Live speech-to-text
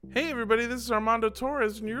Hey everybody, this is Armando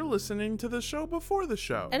Torres, and you're listening to the show before the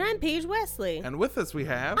show. And I'm Paige Wesley. And with us we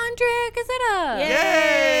have... Andrea Gazzetta.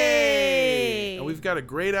 Yay! And we've got a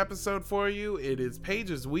great episode for you. It is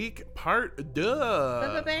Paige's Week, part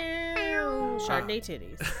duh. Chardonnay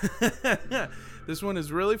titties. This one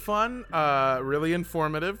is really fun, really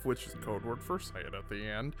informative, which is code word for say it at the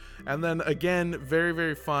end. And then again, very,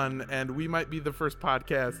 very fun. And we might be the first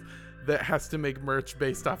podcast that has to make merch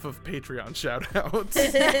based off of Patreon shout-outs.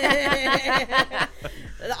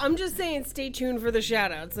 I'm just saying, stay tuned for the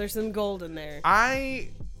shout-outs. There's some gold in there. I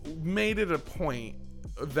made it a point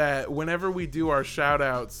that whenever we do our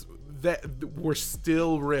shout-outs, that we're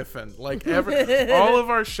still riffing. Like, all of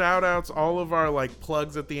our shout-outs, all of our, like,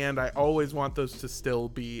 plugs at the end, I always want those to still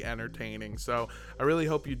be entertaining. So I really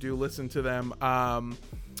hope you do listen to them.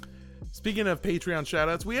 Speaking of Patreon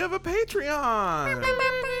shout-outs, we have a Patreon!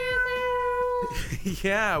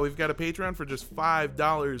 Yeah, we've got a Patreon for just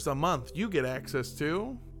 $5 a month. You get access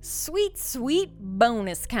to... Sweet, sweet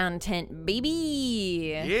bonus content,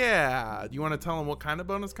 baby. Yeah. Do you want to tell them what kind of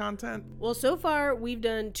bonus content? Well, so far, we've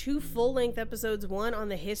done 2 full-length episodes, one on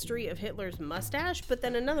the history of Hitler's mustache, but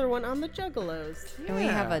then another one on the Juggalos. Yeah. And we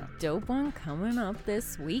have a dope one coming up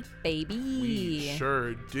this week, baby. We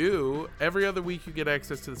sure do. Every other week, you get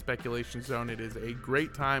access to the Speculation Zone. It is a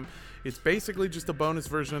great time. It's basically just a bonus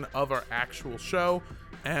version of our actual show.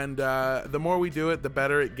 And the more we do it, the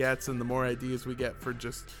better it gets, and the more ideas we get for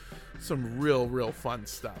just some real fun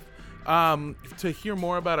stuff. To hear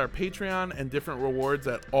more about our Patreon and different rewards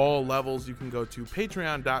at all levels, you can go to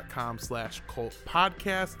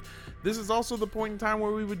patreon.com/cultpodcast. This is also the point in time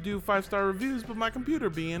where we would do 5-star reviews, but my computer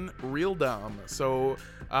being real dumb. So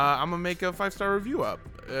I'm going to make a 5-star review up.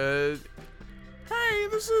 Hey,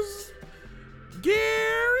 this is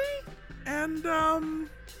Gary, and the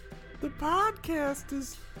podcast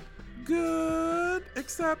is good,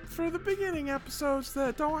 except for the beginning episodes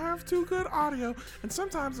that don't have too good audio. And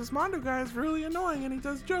sometimes this Mondo guy is really annoying, and he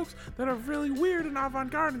does jokes that are really weird and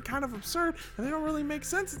avant-garde and kind of absurd, and they don't really make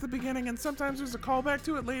sense at the beginning. And sometimes there's a callback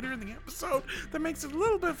to it later in the episode that makes it a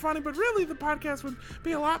little bit funny, but really the podcast would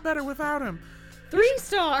be a lot better without him. 3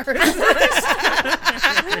 stars.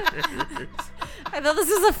 I thought this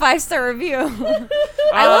was a 5-star review.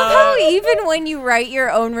 I love how even when you write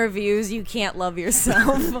your own reviews, you can't love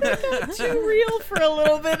yourself. Too real for a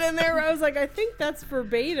little bit in there. I was like, I think that's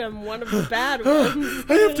verbatim one of the bad ones.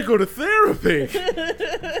 I have to go to therapy.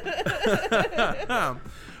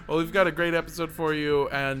 Well, we've got a great episode for you,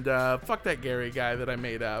 and fuck that Gary guy that I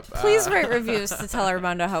made up. Please write reviews to tell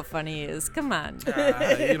Armando how funny he is. Come on.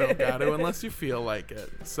 You don't got to unless you feel like it.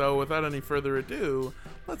 So without any further ado,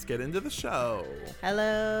 let's get into the show.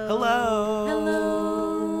 Hello. Hello.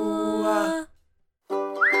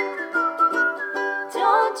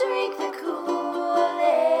 Don't drink the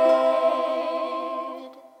Kool-Aid.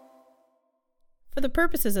 For the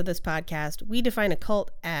purposes of this podcast, we define a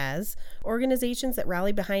cult as organizations that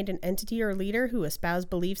rally behind an entity or leader who espouse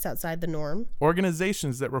beliefs outside the norm,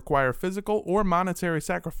 Organizations that require physical or monetary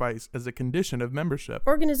sacrifice as a condition of membership.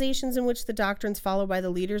 organizations in which the doctrines followed by the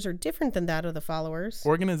leaders are different than that of the followers,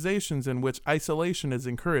 Organizations in which isolation is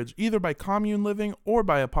encouraged either by commune living or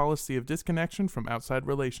by a policy of disconnection from outside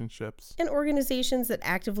relationships. and organizations that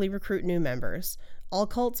actively recruit new members. All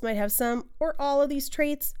cults might have some or all of these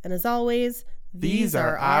traits, and as always, These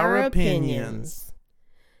are our opinions.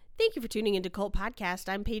 Thank you for tuning into Cult Podcast.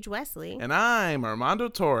 I'm Paige Wesley. And I'm Armando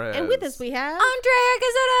Torres. And with us we have... Andrea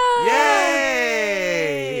Gazzetta.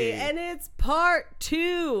 Yay! And it's part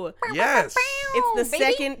 2. Yes! It's the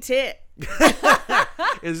baby. second tit.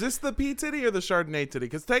 Is this the pea titty or the Chardonnay titty?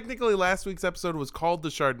 Because technically last week's episode was called the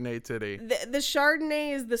Chardonnay titty. The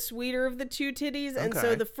Chardonnay is the sweeter of the 2 titties, and so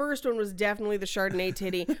Okay. the first one was definitely the Chardonnay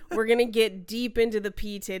titty. We're gonna get deep into the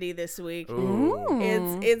pea titty this week. Ooh.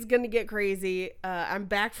 It's gonna get crazy. I'm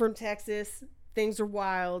back from Texas. Things are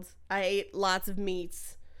wild. I ate lots of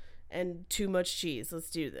meats and too much cheese. Let's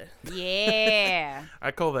do this. Yeah.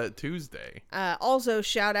 I call that Tuesday. Also,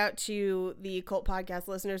 shout out to the Cult Podcast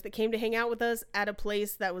listeners that came to hang out with us at a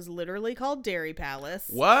place that was literally called Dairy Palace.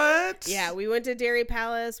 What? Yeah, we went to Dairy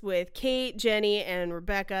Palace with Kate, Jenny, and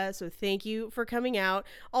Rebecca, so thank you for coming out.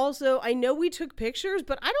 Also, I know we took pictures,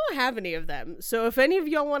 but I don't have any of them. So if any of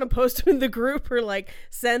y'all want to post them in the group or like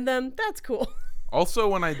send them, that's cool. Also,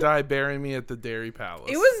 when I die, bury me at the Dairy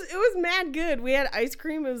Palace. It was mad good. We had ice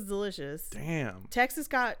cream. It was delicious. Damn. Texas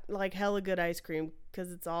got like hella good ice cream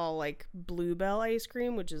because it's all like Bluebell ice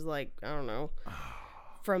cream, which is like, I don't know,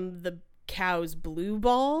 from the cow's blue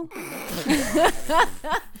ball.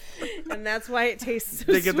 And that's why it tastes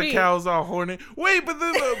so They get sweet. the cows all horny. Wait, but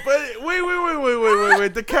wait.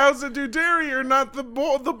 The cows that do dairy are not the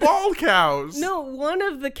bald cows. No, one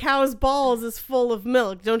of the cow's balls is full of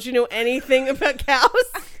milk. Don't you know anything about cows?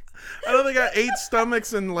 I know they got 8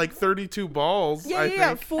 stomachs and like 32 balls. I Yeah.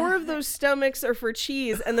 think. 4 of those stomachs are for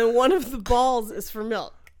cheese, and then one of the balls is for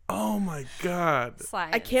milk. Oh my god.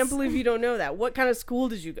 Science. I can't believe you don't know that. What kind of school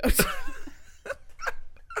did you go to?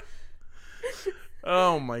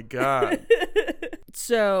 Oh my god.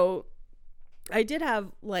 So, I did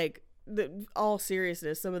have, like, all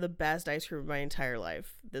seriousness, some of the best ice cream of my entire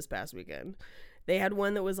life this past weekend. They had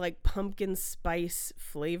one that was like pumpkin spice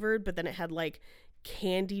flavored, but then it had like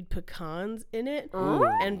candied pecans in it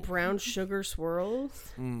and brown sugar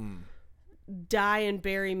swirls. Die and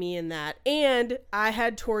bury me in that. And I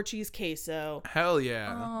had Torchy's queso. Hell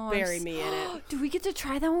yeah. Oh, Bury me in it. Do we get to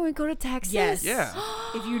try that when we go to Texas? Yes. Yeah.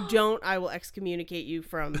 If you don't, I will excommunicate you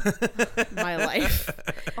from my life.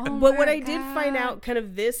 Oh But what my I did find God. out kind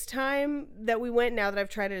of this time that we went, now that I've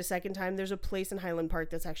tried it a second time, there's a place in Highland Park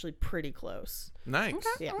that's actually pretty close. Nice.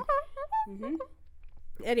 Yeah.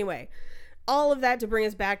 Anyway, all of that to bring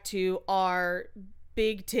us back to our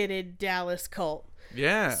big-titted Dallas cult.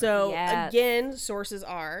 Yeah. So, Yes. again, sources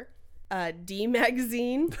are D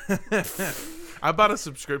Magazine, I bought a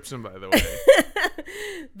subscription, by the way.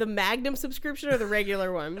 the Magnum subscription or the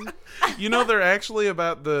regular one. You know, they're actually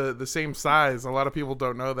about the same size. A lot of people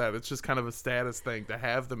don't know that. It's just kind of a status thing to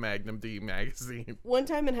have the Magnum D magazine. One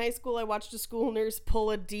time in high school, I watched a school nurse pull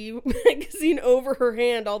a D Magazine over her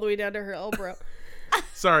hand all the way down to her elbow.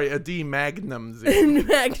 Sorry, a D Magnum zine.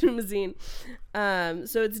 Magazine.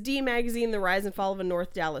 So it's D Magazine, the rise and fall of a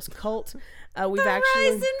North Dallas cult. We've actually,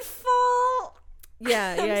 Rise and fall.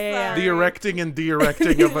 yeah. The erecting and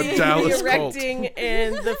de-erecting of a Dallas the cult. erecting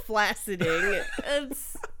and the flacciding.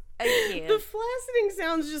 It's I The can't. flacciding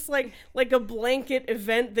sounds just like a blanket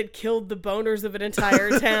event that killed the boners of an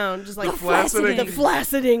entire town. Just like flacciding. The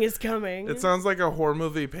flacciding is coming. It sounds like a horror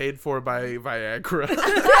movie paid for by Viagra.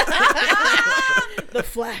 The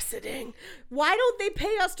flacciding. Why don't they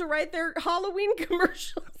pay us to write their Halloween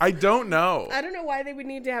commercials? I don't know. I don't know why they would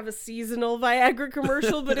need to have a seasonal Viagra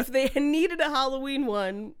commercial, but if they needed a Halloween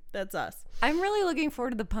one, that's us. I'm really looking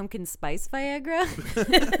forward to the pumpkin spice Viagra.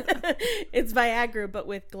 It's Viagra, but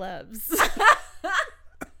with gloves.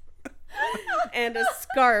 And a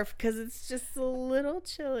scarf, because it's just a little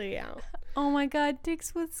chilly out. Oh my God,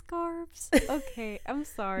 dicks with scarves. Okay, I'm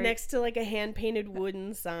sorry. Next to like a hand-painted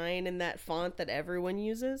wooden sign in that font that everyone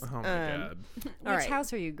uses. Oh my god. Which all right.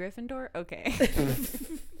 house are you, Gryffindor? Okay.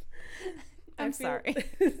 I'm sorry.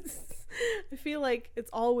 I feel like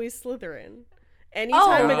it's always Slytherin.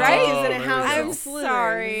 Anytime a right. dick is in a There we house, go. I'm it's Slytherin.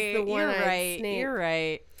 sorry. It's the You're one-eyed right. snake. You're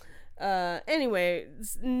right. Anyway,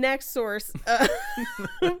 next source.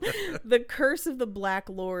 The Curse of the Black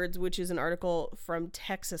Lords, which is an article from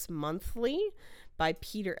Texas Monthly by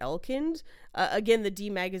Peter Elkind. Again, the D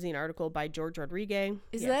Magazine article by George Rodriguez.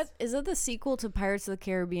 Is Yes. that the sequel to Pirates of the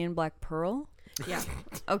Caribbean Black Pearl? Yeah.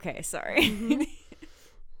 Okay, sorry.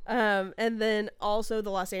 And then also the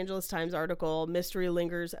Los Angeles Times article, Mystery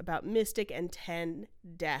Lingers About Mystic and 10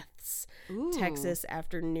 Deaths. Ooh. Texas,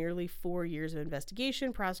 after nearly 4 years of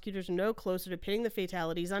investigation, prosecutors are no closer to pinning the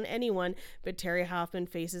fatalities on anyone, but Terry Hoffman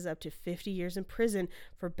faces up to 50 years in prison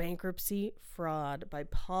for bankruptcy fraud by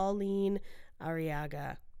Pauline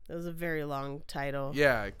Arriaga. That was a very long title.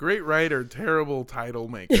 Yeah, great writer, terrible title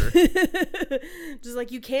maker. Just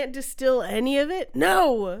like, you can't distill any of it?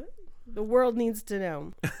 No! The world needs to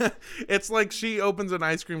know. It's like she opens an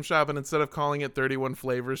ice cream shop and instead of calling it 31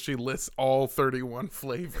 flavors, she lists all 31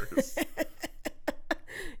 flavors.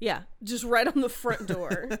 Yeah, just right on the front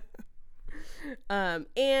door.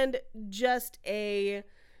 And just a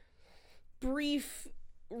brief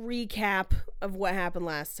recap of what happened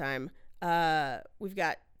last time. We've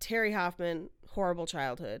got Terry Hoffman, horrible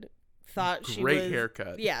childhood. Thought she Great was,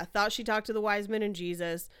 haircut. Yeah, thought she talked to the wise men and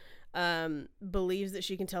Jesus. Believes that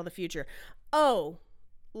she can tell the future. Oh,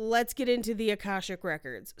 let's get into the Akashic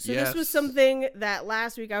Records. So this was Yes. something that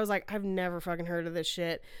last week I was like, I've never fucking heard of this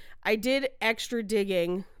shit. I did extra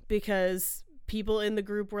digging because people in the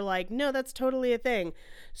group were like, no, that's totally a thing.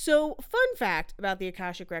 So fun fact about the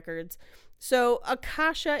Akashic Records. So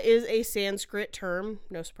Akasha is a Sanskrit term,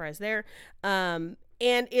 no surprise there.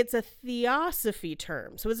 And it's a theosophy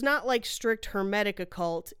term. So it's not like strict hermetic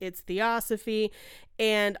occult, it's theosophy.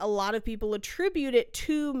 And a lot of people attribute it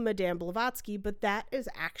to Madame Blavatsky, but that is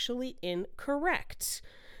actually incorrect.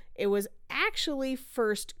 It was actually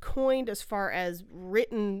first coined as far as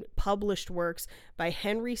written, published works by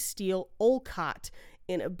Henry Steele Olcott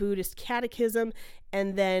in a Buddhist catechism,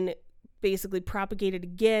 and then basically propagated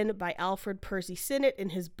again by Alfred Percy Sinnett in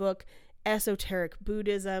his book Esoteric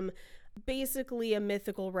Buddhism. Basically a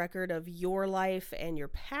mythical record of your life and your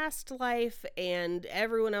past life and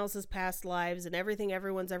everyone else's past lives and everything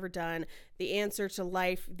everyone's ever done, the answer to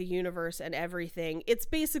life, the universe, and everything. It's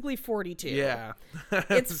basically 42. Yeah.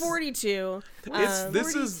 It's 42.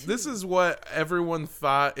 This is what everyone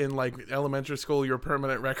thought in like elementary school your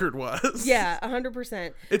permanent record was. Yeah,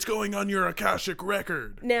 100%. It's going on your Akashic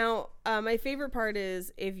record. Now, my favorite part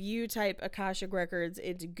is if you type Akashic Records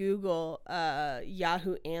into Google,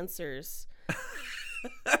 Yahoo Answers.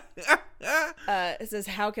 It says,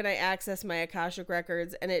 how can I access my Akashic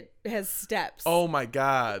Records? And it has steps. Oh my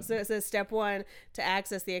God. So it says step 1, to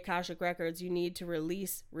access the Akashic Records, you need to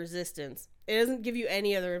release resistance. It doesn't give you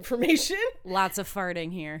any other information. Lots of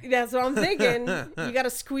farting here. That's what I'm thinking. You got to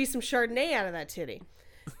squeeze some Chardonnay out of that titty.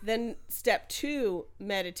 Then step 2,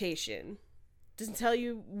 meditation. Doesn't tell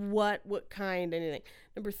you what kind, anything.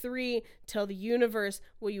 Number 3, tell the universe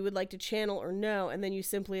what you would like to channel or know, and then you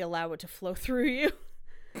simply allow it to flow through you.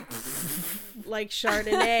 Like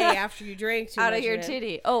Chardonnay after you drank too much Out of your it.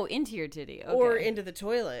 titty. Oh, into your titty. Okay. Or into the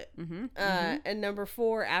toilet. And number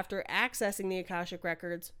 4, after accessing the Akashic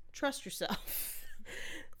Records, trust yourself.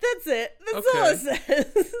 That's it. That's all it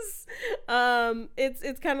says.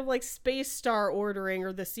 It's kind of like Space Star ordering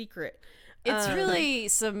or The Secret. It's really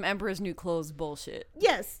some Emperor's New Clothes bullshit.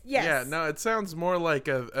 Yes. Yeah, no, it sounds more like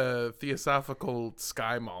a theosophical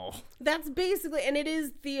sky mall. That's basically, and it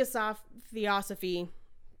is theosophy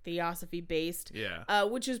based. Yeah.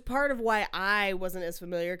 Which is part of why I wasn't as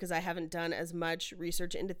familiar, because I haven't done as much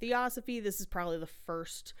research into theosophy. This is probably the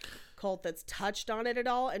first cult that's touched on it at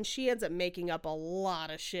all, and she ends up making up a lot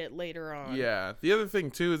of shit later on. Yeah. The other thing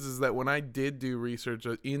too is that when I did do research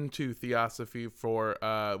into theosophy for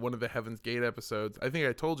one of the Heaven's Gate episodes, I think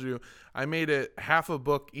I told you I made it half a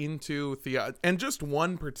book into and just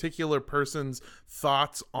one particular person's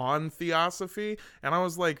thoughts on theosophy, and I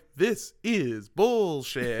was like, this is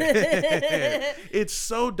bullshit. It's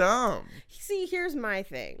so dumb. See, here's my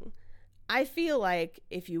thing. I feel like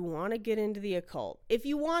if you want to get into the occult, if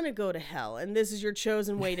you want to go to hell, and this is your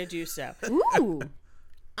chosen way to do so, Ooh.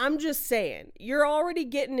 I'm just saying, you're already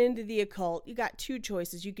getting into the occult. You got 2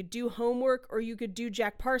 choices. You could do homework, or you could do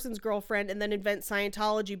Jack Parsons' Girlfriend and then invent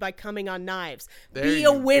Scientology by coming on knives. There Be you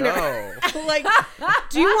a winner. go. Like,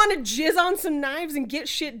 do you want to jizz on some knives and get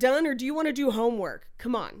shit done, or do you want to do homework?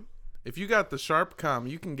 Come on. If you got the sharp cum,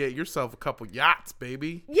 you can get yourself a couple yachts,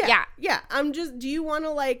 baby. Yeah. Do you want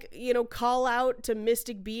to call out to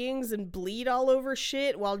mystic beings and bleed all over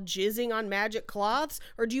shit while jizzing on magic cloths?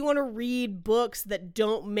 Or do you want to read books that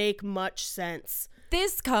don't make much sense?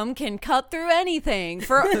 This cum can cut through anything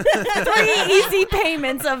for 3 easy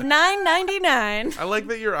payments of $9.99. I like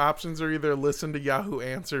that your options are either listen to Yahoo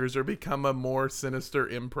Answers or become a more sinister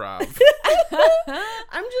improv.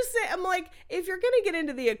 I'm just saying, I'm like, if you're going to get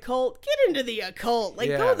into the occult, get into the occult. Like,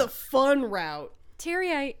 Yeah. go the fun route.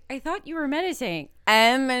 Terry, I thought you were meditating.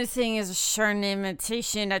 I'm meditating as a Chardonnay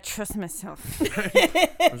meditation. I trust myself.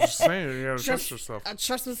 I'm just saying, you gotta trust yourself. I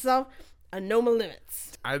trust myself. I know my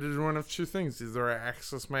limits. I did one of 2 things. Either I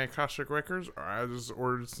access my Akashic Records or I just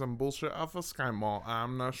ordered some bullshit off of Sky Mall.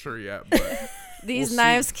 I'm not sure yet, but These We'll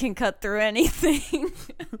knives can cut through anything.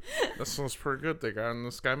 that sounds pretty good. They got it in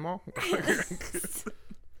the Sky Mall.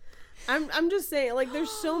 I'm just saying, like, there's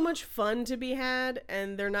so much fun to be had,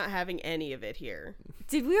 and they're not having any of it here.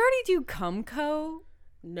 Did we already do Cumco?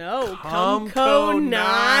 No, Cumco Cumco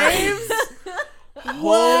knives.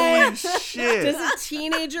 Holy shit. Does a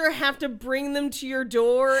teenager have to bring them to your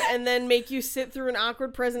door and then make you sit through an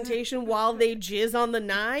awkward presentation while they jizz on the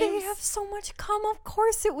knives? They have so much cum. Of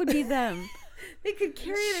course it would be them. They could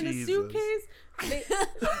carry it in a Jesus. suitcase. Why do they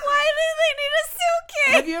need a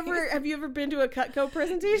suitcase? Have you ever been to a Cutco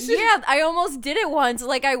presentation? Yeah, I almost did it once.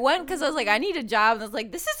 Like, I went because I was like, I need a job. And I was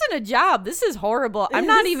like, this isn't a job. This is horrible. I'm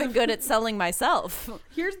not even good at selling myself. I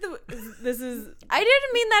I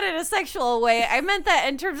didn't mean that in a sexual way. I meant that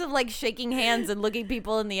in terms of like shaking hands and looking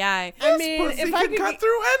people in the eye. mean, Pussy if I can could cut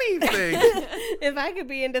through anything. if I could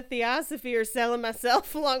be into theosophy or selling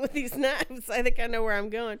myself along with these knives, I think I know where I'm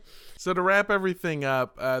going. So to wrap everything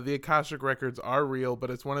up, the Akashic Records are real, but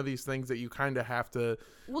it's one of these things that you kind of have to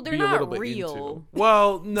Well, they're be not a little bit real. into.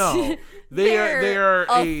 Well, no, they are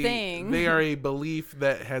a thing. They are a belief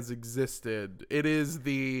that has existed. It is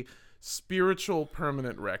the spiritual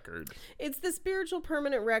permanent record. It's the spiritual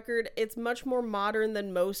permanent record. It's much more modern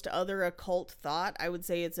than most other occult thought. I would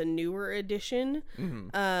say it's a newer edition.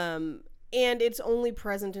 And it's only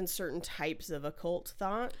present in certain types of occult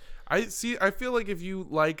thought. I feel like if you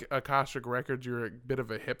like Akashic Records, you're a bit of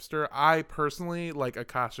a hipster. I personally like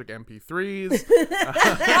Akashic MP3s.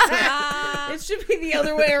 It should be the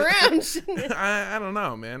other way around, shouldn't it? I don't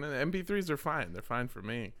know, man. MP3s are fine. They're fine for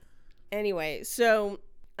me. Anyway, so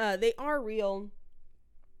they are real.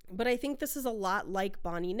 But I think this is a lot like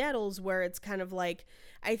Bonnie Nettles, where it's kind of like,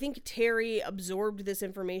 I think Terry absorbed this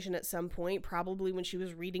information at some point, probably when she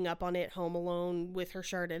was reading up on it home alone with her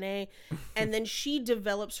Chardonnay, and then she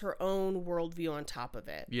develops her own worldview on top of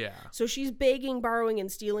it. Yeah. So she's begging, borrowing,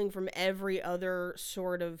 and stealing from every other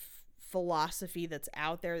sort of philosophy that's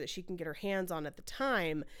out there that she can get her hands on at the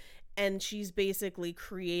time. And she's basically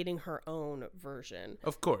creating her own version.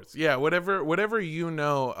 Of course. Yeah, whatever you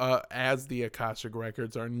know as the Akashic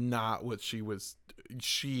Records are not what she was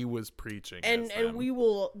preaching. And we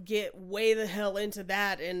will get way the hell into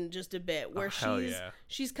that in just a bit, where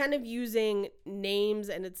she's kind of using names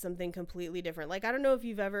and it's something completely different. Like, I don't know if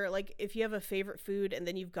you've ever, like, if you have a favorite food and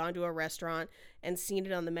then you've gone to a restaurant and seen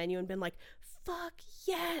it on the menu and been like, fuck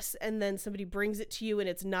yes, and then somebody brings it to you and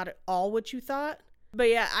it's not at all what you thought. But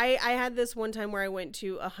yeah, I had this one time where I went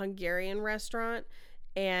to a Hungarian restaurant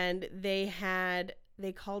and they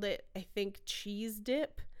called it, I think, cheese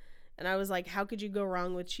dip. And I was like, how could you go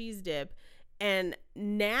wrong with cheese dip? And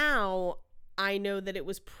now I know that it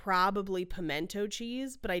was probably pimento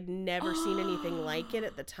cheese, but I'd never seen anything like it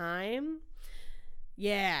at the time.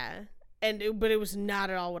 Yeah. But it was not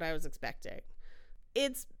at all what I was expecting.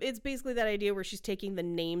 It's basically that idea where she's taking the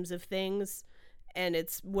names of things and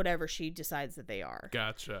it's whatever she decides that they are.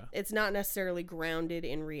 Gotcha. It's not necessarily grounded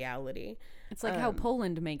in reality. It's like how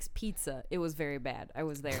Poland makes pizza. It was very bad. I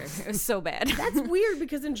was there. It was so bad. That's weird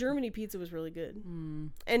because in Germany, pizza was really good.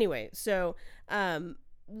 Anyway, so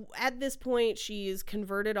at this point, she's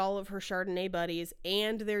converted all of her Chardonnay buddies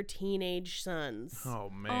and their teenage sons. Oh,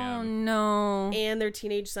 man. Oh, no. And their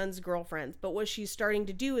teenage sons' girlfriends. But what she's starting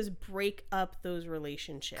to do is break up those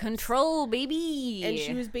relationships. Control, baby. And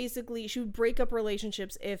she would break up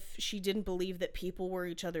relationships if she didn't believe that people were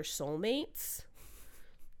each other's soulmates.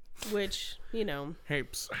 Which, you know. Hey,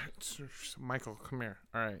 Michael, come here.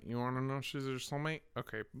 All right, you want to know if she's your soulmate?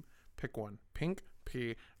 Okay, pick one. Pink,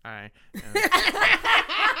 P-I-N.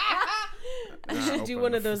 I should do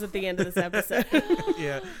one of those at the end of this episode.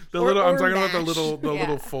 Yeah, I'm talking about the match.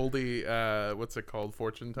 little foldy. What's it called?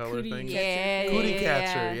 Fortune teller Cootie thing. catcher. Cootie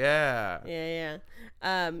catcher. Yeah.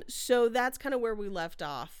 Yeah. So that's kind of where we left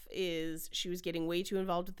off. Is she was getting way too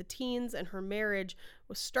involved with the teens, and her marriage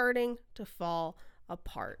was starting to fall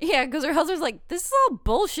apart. Yeah, because her husband's like, this is all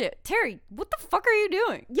bullshit. Terry, what the fuck are you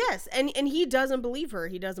doing? Yes, and he doesn't believe her.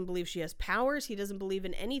 He doesn't believe she has powers. He doesn't believe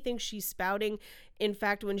in anything she's spouting. In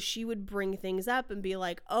fact, when she would bring things up and be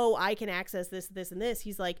like, oh, I can access this, this, and this,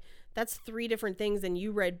 he's like, that's 3 different things, and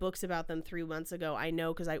you read books about them 3 months ago. I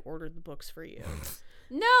know because I ordered the books for you.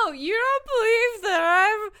 No, you don't believe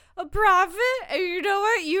that I'm a prophet, and you know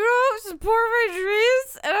what? You don't support my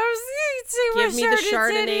dreams, and I'm just gonna Give me the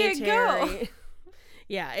Chardonnay, and Terry. go.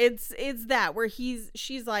 Yeah, it's that where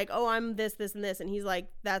she's like, oh, I'm this, this, and this, and he's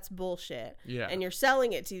like, that's bullshit. Yeah. And you're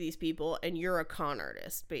selling it to these people, and you're a con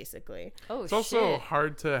artist, basically. Oh, It's also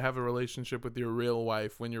hard to have a relationship with your real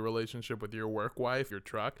wife when your relationship with your work wife, your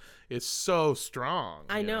truck, is so strong.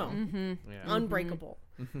 I know. Mm-hmm. Yeah. Unbreakable.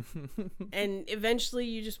 And eventually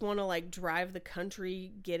you just want to like drive the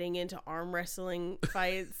country getting into arm wrestling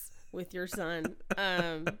fights with your son.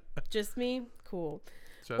 Just me? Cool.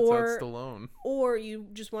 Shouts out Stallone. Or you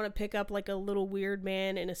just want to pick up like a little weird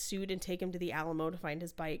man in a suit and take him to the Alamo to find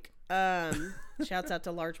his bike. Shouts out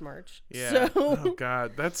to Large March. Yeah. So, Oh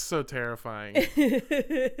God, that's so terrifying.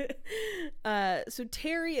 so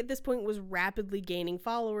Terry at this point was rapidly gaining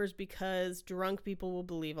followers because drunk people will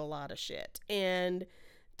believe a lot of shit. And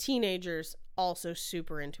teenagers also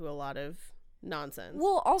super into a lot of nonsense.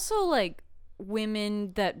 Well, also like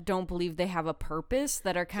women that don't believe they have a purpose,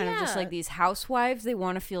 that are kind of just like these housewives. They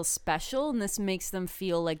want to feel special, and this makes them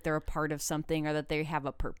feel like they're a part of something or that they have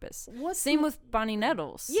a purpose. Same with Bonnie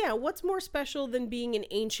Nettles. Yeah, what's more special than being an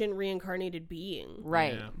ancient reincarnated being?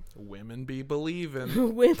 Right. Yeah. Women be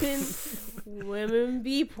believing. women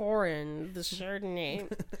be pouring the Chardonnay.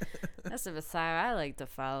 That's a Messiah I like to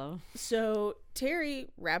follow. So Terry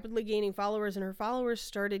rapidly gaining followers, and her followers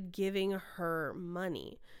started giving her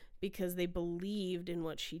money because they believed in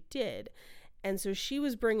what she did. And so she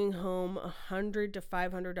was bringing home $100 to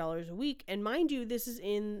 $500 a week. And mind you, this is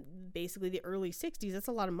in basically the early 60s. That's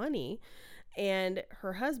a lot of money. And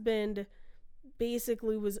her husband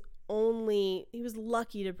basically was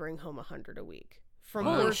lucky to bring home $100 a week from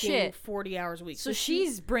Holy working shit. 40 hours a week. So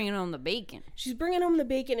she's bringing home the bacon. She's bringing home the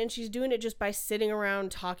bacon, and she's doing it just by sitting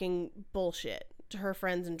around talking bullshit to her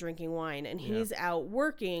friends and drinking wine. And he's out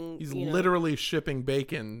working. He's you know. literally shipping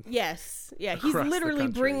bacon. Yes. Yeah. He's across the literally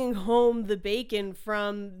country. bringing home the bacon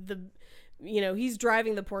from the, he's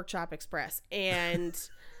driving the Pork Chop Express, and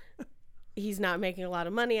he's not making a lot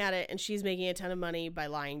of money at it. And she's making a ton of money by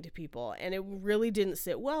lying to people. And it really didn't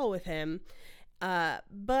sit well with him.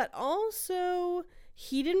 But also,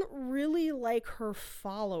 he didn't really like her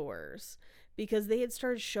followers because they had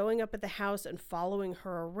started showing up at the house and following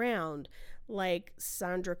her around, like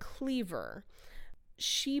Sandra Cleaver.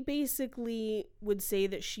 She basically would say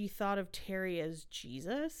that she thought of Terry as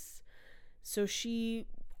Jesus. So she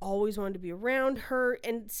always wanted to be around her.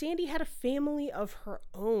 And Sandy had a family of her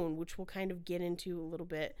own, which we'll kind of get into a little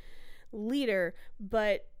bit later.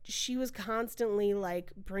 But she was constantly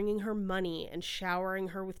like bringing her money and showering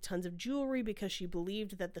her with tons of jewelry because she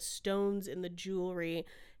believed that the stones in the jewelry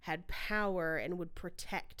had power and would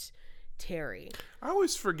protect Terry. I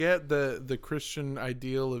always forget the Christian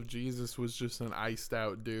ideal of Jesus was just an iced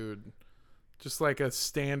out dude. Just like a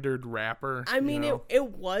standard rapper. I mean,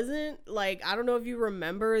 it wasn't like, I don't know if you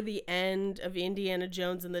remember the end of Indiana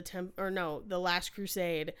Jones and the Last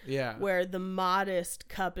Crusade. Yeah. Where the modest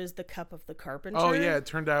cup is the cup of the carpenter. Oh yeah, it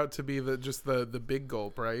turned out to be the big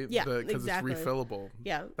gulp, right? Yeah, because exactly. it's refillable.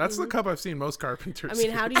 Yeah. That's the cup I've seen most carpenters. I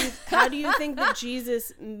mean, use. how do you think that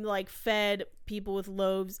Jesus like fed people with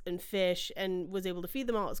loaves and fish and was able to feed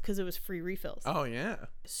them all? It's because it was free refills. Oh yeah.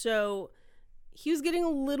 So he was getting a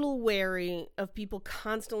little wary of people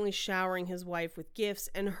constantly showering his wife with gifts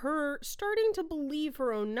and her starting to believe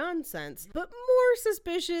her own nonsense. But more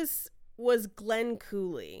suspicious was Glenn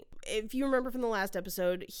Cooley. If you remember from the last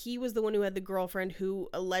episode, he was the one who had the girlfriend who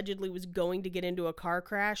allegedly was going to get into a car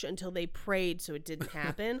crash until they prayed so it didn't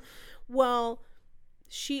happen. Well,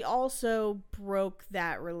 she also broke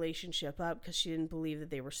that relationship up because she didn't believe that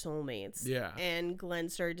they were soulmates. Yeah. And Glenn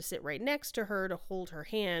started to sit right next to her to hold her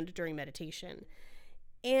hand during meditation.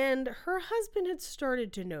 And her husband had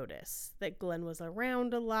started to notice that Glenn was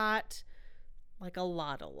around a lot. Like a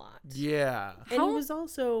lot. Yeah. And he was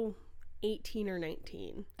also 18 or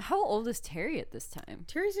 19. How old is Terry at this time?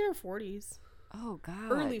 Terry's in her 40s. Oh, God.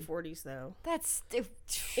 Early 40s, though. That's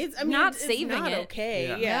Not saving not it.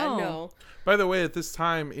 okay. Yeah. No. By the way, at this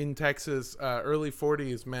time in Texas, early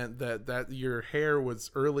 40s meant that your hair was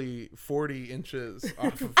early 40 inches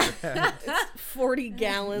off of your head. 40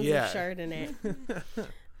 gallons Yeah. of Chardonnay.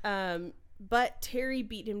 But Terry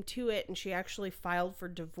beat him to it, and she actually filed for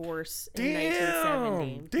divorce in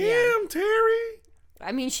 1970. Damn, Terry.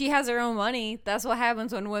 I mean, she has her own money. That's what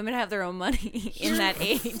happens when women have their own money in that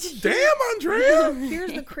age. Damn, Andrea.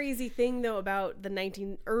 Here's the crazy thing, though, about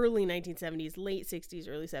the early 1970s, late 60s,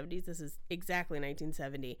 early 70s. This is exactly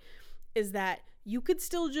 1970. Is that you could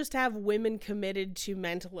still just have women committed to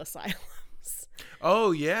mental asylums.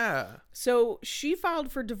 Oh, yeah. So she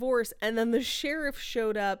filed for divorce, and then the sheriff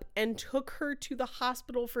showed up and took her to the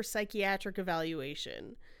hospital for psychiatric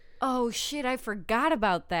evaluation. Oh, shit. I forgot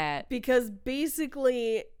about that. Because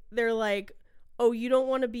basically, they're like, oh, you don't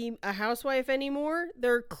want to be a housewife anymore?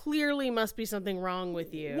 There clearly must be something wrong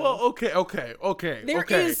with you. Well, okay. There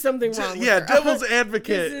is something wrong with her. Devil's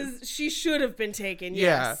advocate. She should have been taken,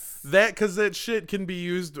 Yeah, yes. because that shit can be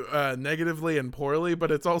used negatively and poorly,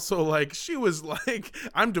 but it's also like, she was like,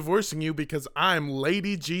 I'm divorcing you because I'm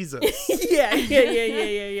Lady Jesus.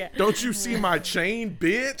 Yeah. Don't you see my chain,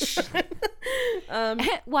 bitch?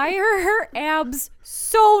 Why are her abs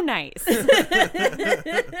so nice?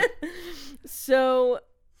 So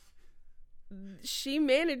she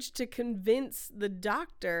managed to convince the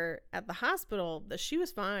doctor at the hospital that she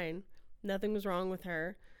was fine. Nothing was wrong with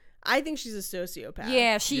her. I think she's a sociopath.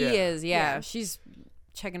 Yeah, she Yeah. is. Yeah, she's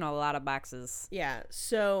checking a lot of boxes. Yeah.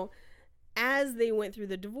 So as they went through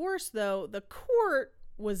the divorce, though, the court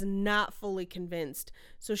was not fully convinced.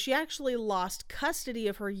 So she actually lost custody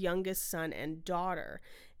of her youngest son and daughter.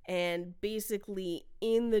 And basically,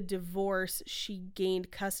 in the divorce, she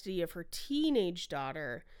gained custody of her teenage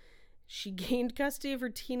daughter. She gained custody of her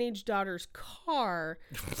teenage daughter's car,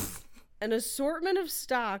 an assortment of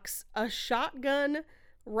stocks, a shotgun,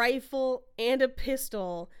 rifle, and a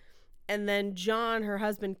pistol. And then John, her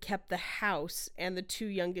husband, kept the house and the two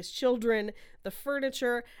youngest children, the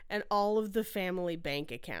furniture, and all of the family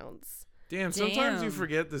bank accounts. Damn, sometimes you Damn.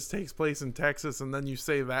 forget this takes place in Texas and then you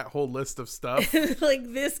say that whole list of stuff.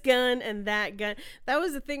 Like this gun and that gun. That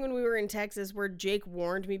was the thing when we were in Texas where Jake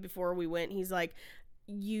warned me before we went. He's like,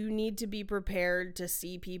 you need to be prepared to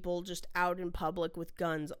see people just out in public with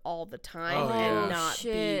guns all the time Oh, and yeah. not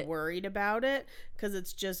Shit. be worried about it, because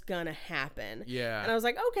it's just gonna happen. Yeah. And I was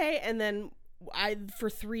like, okay. And then for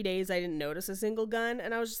 3 days, I didn't notice a single gun.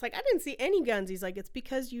 And I was just like, I didn't see any guns. He's like, it's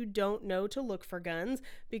because you don't know to look for guns,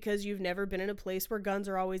 because you've never been in a place where guns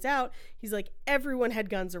are always out. He's like, everyone had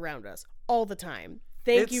guns around us all the time.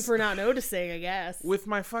 Thank you It's- for not noticing, I guess. With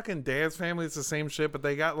my fucking dad's family, it's the same shit, but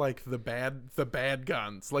they got like the bad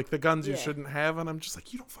guns, like the guns you Yeah. shouldn't have, and I'm just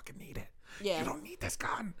like, you don't fucking need it. Yeah. You don't need this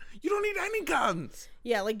gun. You don't need any guns.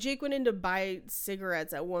 Yeah, like Jake went in to buy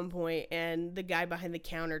cigarettes at one point, and the guy behind the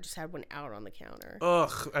counter just had one out on the counter.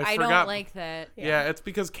 Ugh, I I forgot. don't like that. Yeah, it's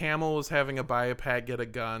because Camel was having a buy a pack, get a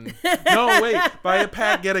gun. No, wait, buy a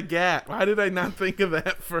pack, get a gat. Why did I not think of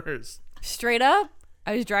that first? Straight up,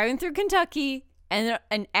 I was driving through Kentucky and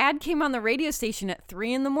an ad came on the radio station at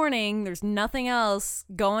 3 a.m. There's nothing else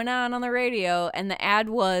going on the radio. And the ad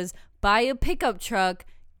was buy a pickup truck,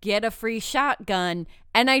 get a free shotgun.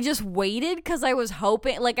 And I just waited because I was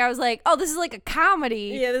hoping, like, I was like, oh, this is like a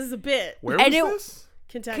comedy. Yeah, this is a bit. Where was And it- this?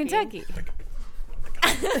 Kentucky.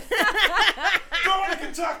 Go to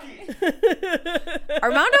Kentucky.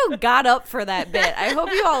 Armando got up for that bit. I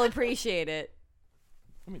hope you all appreciate it.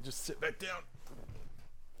 Let me just sit back down.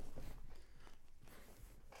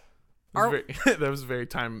 That was a very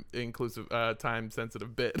time inclusive, time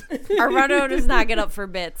sensitive bit. Armando does not get up for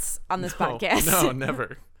bits on this podcast. No,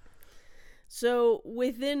 never. So,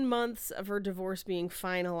 within months of her divorce being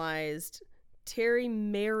finalized, Terry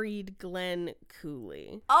married Glenn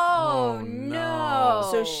Cooley. Oh, Oh, no.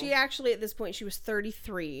 So she actually, at this point, she was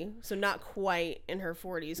 33, so not quite in her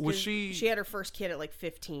 40s. 'cause Was she- She had her first kid at like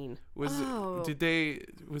 15. Was Oh.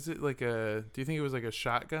 was it like a, do you think it was like a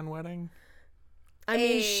shotgun wedding? I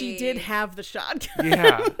mean, she did Hey. have the shotgun.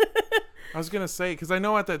 Yeah. I was going to say, because I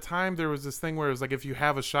know at that time there was this thing where it was like, if you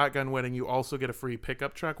have a shotgun wedding, you also get a free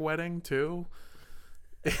pickup truck wedding too.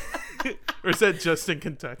 Or is that just in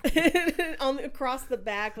Kentucky? Across the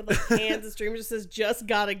back with like Kansas stream just says, just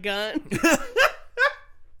got a gun.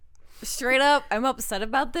 Straight up, I'm upset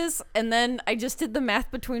about this. And then I just did the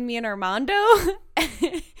math between me and Armando.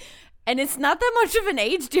 And it's not that much of an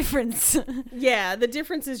age difference. Yeah, the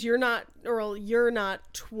difference is you're not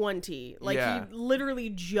 20. Like, Yeah. he literally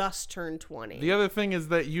just turned 20. The other thing is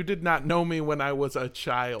that you did not know me when I was a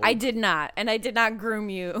child. I did not. And I did not groom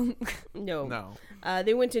you. No. No.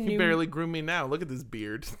 They went to You New barely groom me now. Look at this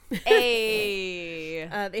beard. Hey.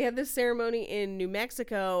 They had this ceremony in New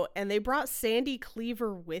Mexico, and they brought Sandy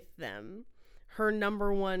Cleaver with them, her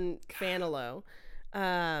number one fanalo.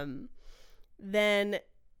 Then I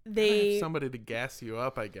they have somebody to gas you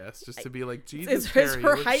up, I guess, just to be like, Jesus, it's Terry,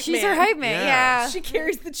 her you- hype She's man. her hype man, Yeah. yeah. She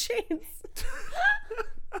carries the chains.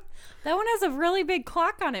 That one has a really big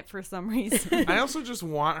clock on it for some reason. I also just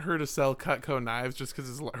want her to sell Cutco knives just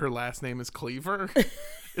because her last name is Cleaver.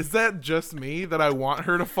 Is that just me that I want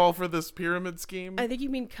her to fall for this pyramid scheme? I think you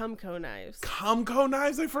mean Cumco knives. Cumco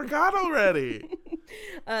knives? I forgot already.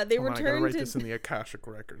 They Hold on, I gotta returned write to this in the Akashic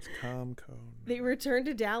records. Cumco. they returned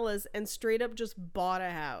to Dallas and straight up just bought a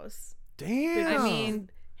house. Damn. I mean,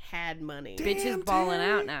 Had money. bitch Damn, is balling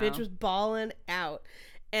Terry. out now. Bitch was balling out.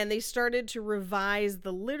 And they started to revise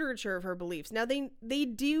the literature of her beliefs. Now, they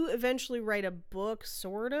do eventually write a book,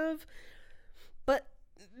 sort of, but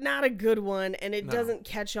not a good one. And it No. doesn't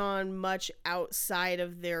catch on much outside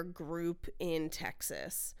of their group in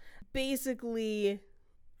Texas. Basically,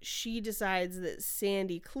 she decides that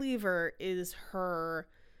Sandy Cleaver is her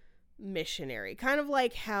missionary, kind of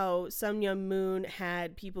like how Sun Myung Moon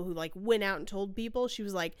had people who like went out and told people. She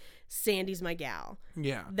was like, Sandy's my gal,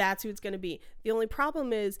 Yeah. that's who it's going to be. The only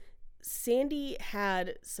problem is Sandy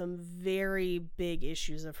had some very big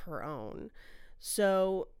issues of her own.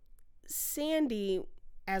 So Sandy,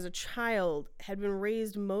 as a child, had been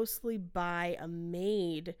raised mostly by a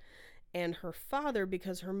maid and her father,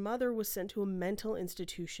 because her mother was sent to a mental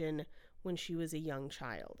institution when she was a young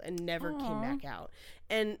child and never came Aw. back out.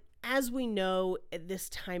 And as we know, at this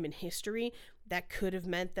time in history, that could have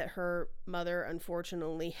meant that her mother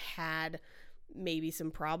unfortunately had maybe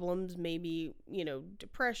some problems, maybe,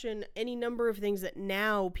 depression, any number of things that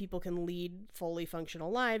now people can lead fully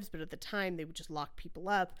functional lives, but at the time they would just lock people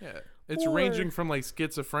up. Yeah. It's Or- ranging from like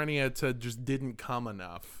schizophrenia to just didn't come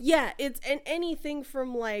enough. Yeah, it's anything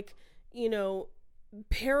from like,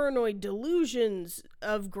 paranoid delusions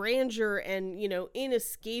of grandeur and,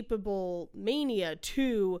 inescapable mania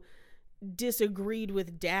to disagreed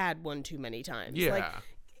with dad one too many times. Yeah. Like,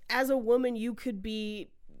 as a woman, you could be,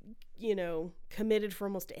 committed for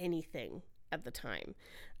almost anything at the time.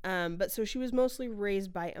 But so she was mostly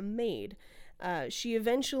raised by a maid. She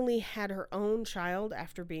eventually had her own child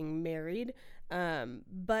after being married,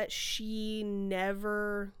 but she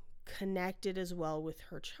never connected as well with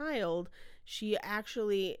her child. She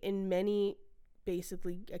actually, in many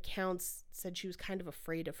basically accounts, said she was kind of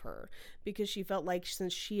afraid of her because she felt like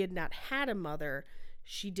since she had not had a mother,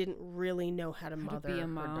 she didn't really know how to mother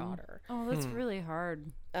her daughter. Oh, that's really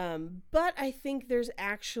hard. But I think there's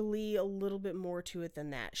actually a little bit more to it than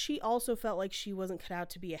that. She also felt like she wasn't cut out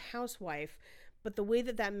to be a housewife, but the way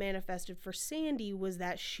that that manifested for Sandy was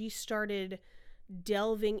that she started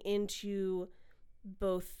delving into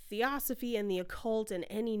both theosophy and the occult and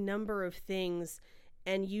any number of things,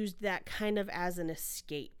 and used that kind of as an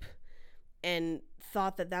escape, and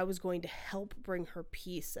thought that that was going to help bring her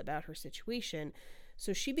peace about her situation.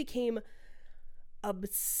 So she became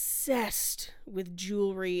obsessed with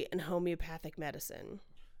jewelry and homeopathic medicine.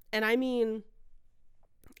 And I mean,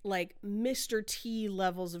 like Mr. T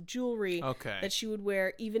levels of jewelry that she would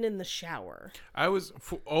wear even in the shower.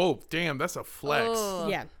 Oh, damn, that's a flex. Oh.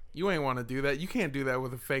 Yeah. You ain't want to do that. You can't do that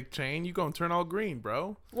with a fake chain. You gonna turn all green,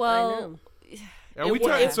 bro. Well,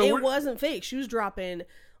 It wasn't fake. She was dropping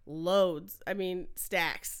loads. I mean,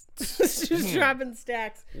 stacks. She was dropping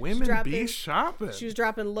stacks. Women be shopping. She was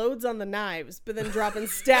dropping loads on the knives, but then dropping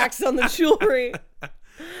stacks on the jewelry.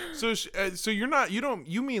 So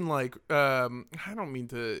you mean like, I don't mean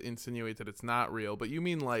to insinuate that it's not real, but you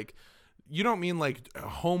don't mean like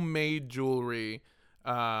homemade jewelry.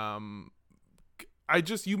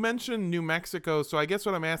 You mentioned New Mexico, so I guess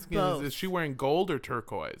what I'm asking is she wearing gold or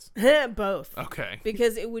turquoise? Both. Okay.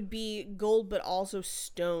 Because it would be gold, but also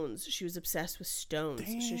stones. She was obsessed with stones.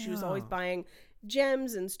 So she was always buying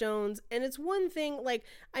gems and stones. And it's one thing, like,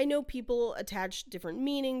 I know people attach different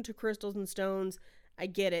meaning to crystals and stones. I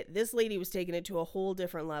get it. This lady was taking it to a whole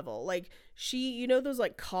different level. Like, those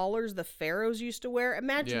like collars the pharaohs used to wear?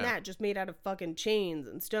 Imagine that just made out of fucking chains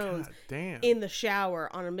and stones. God damn. In the shower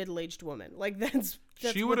on a middle-aged woman. Like, that's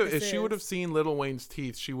she would have, if she would have seen Lil Wayne's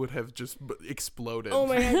teeth, she would have just exploded. Oh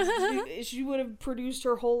my God. she would have produced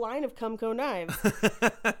her whole line of Cumco knives.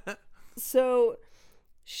 So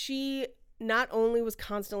she not only was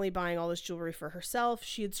constantly buying all this jewelry for herself,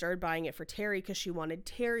 she had started buying it for Terry because she wanted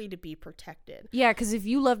Terry to be protected. Yeah, because if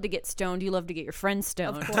you love to get stoned, you love to get your friends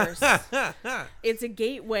stoned. Of course. It's a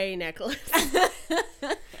gateway necklace.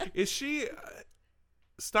 Is she...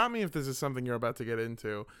 Stop me if this is something you're about to get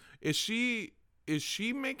into. Is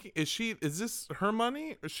this her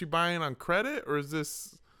money? Is she buying on credit, or is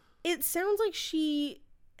this... It sounds like she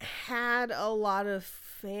had a lot of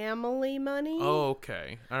family money. Oh,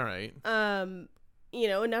 okay. All right.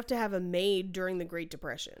 Enough to have a maid during the Great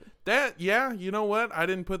Depression. You know what? I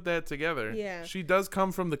didn't put that together. Yeah. She does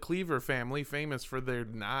come from the Cleaver family, famous for their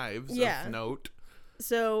knives of note.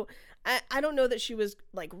 So I don't know that she was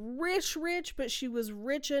like rich, but she was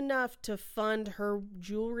rich enough to fund her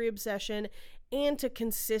jewelry obsession and to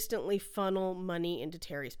consistently funnel money into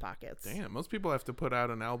Terry's pockets. Damn, most people have to put out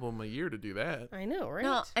an album a year to do that. I know, right?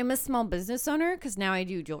 No, I'm a small business owner because now I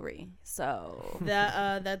do jewelry. So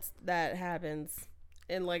that happens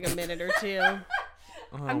in like a minute or two.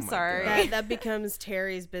 I'm sorry. That becomes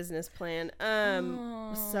Terry's business plan.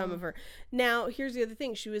 Some of her. Now, here's the other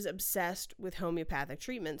thing. She was obsessed with homeopathic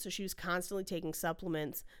treatment, so she was constantly taking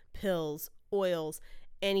supplements, pills, oils,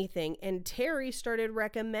 anything. And Terry started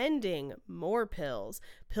recommending more pills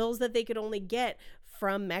that they could only get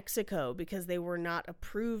from Mexico because they were not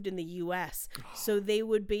approved in the U.S. So they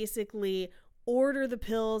would basically order the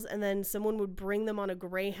pills, and then someone would bring them on a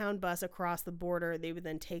Greyhound bus across the border. They would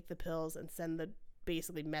then take the pills and send the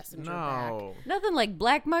basically messenger back. Nothing like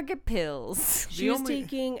black market pills. She was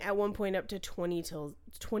taking at one point up to 20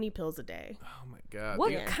 pills a day. Oh my God.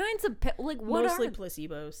 What kinds of what mostly are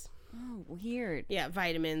placebos? Oh, weird. Yeah,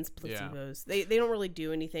 vitamins, placebos. Yeah. They don't really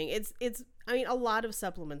do anything. It's I mean, a lot of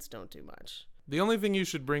supplements don't do much. The only thing you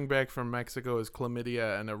should bring back from Mexico is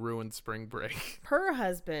chlamydia and a ruined spring break. Her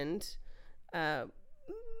husband,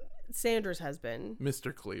 Sandra's husband,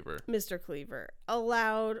 Mr. Cleaver,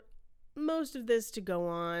 allowed most of this to go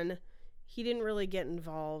on. He didn't really get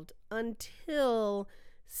involved until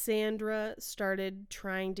Sandra started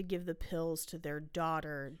trying to give the pills to their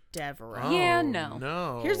daughter, Devereaux. Yeah,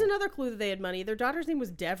 no. Here's another clue that they had money. Their daughter's name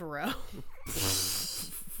was Devereaux.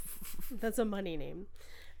 That's a money name.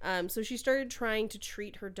 So she started trying to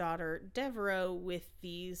treat her daughter, Devereaux, with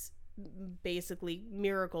these basically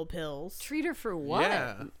miracle pills. Treat her for what?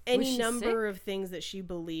 Yeah. Was Any she number of things that she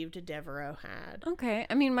believed Devereaux had. Okay.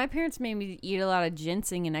 I mean, my parents made me eat a lot of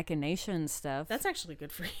ginseng and echinacea and stuff. That's actually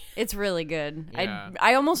good for you. It's really good. Yeah.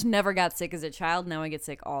 I almost never got sick as a child. Now I get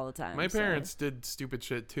sick all the time. My so- parents did stupid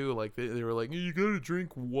shit too. Like they were like, you gotta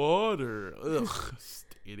drink water. Ugh,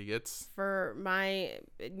 idiots. For my,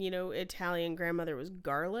 Italian grandmother was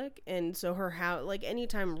garlic, and so her house, like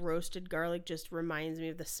anytime roasted garlic just reminds me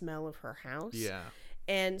of the smell of her house. Yeah.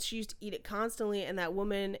 And she used to eat it constantly, and that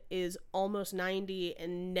woman is almost 90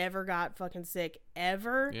 and never got fucking sick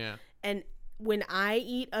ever. Yeah. And when I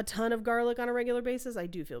eat a ton of garlic on a regular basis, I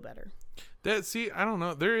do feel better. I don't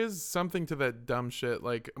know. There is something to that dumb shit.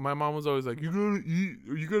 Like my mom was always like,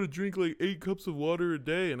 you gotta drink like 8 cups of water a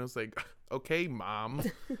day, and I was like, okay, Mom.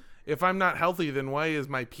 If I'm not healthy, then why is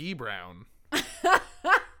my pee brown?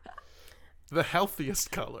 The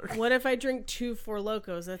healthiest color. What if I drink 2 Four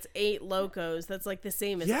Locos? That's 8 Locos. That's like the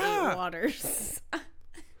same as 8 waters.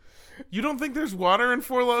 You don't think there's water in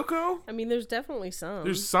Four Loko? I mean, there's definitely some.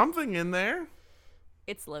 There's something in there.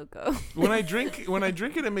 It's loco. When I drink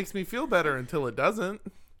it, it makes me feel better until it doesn't.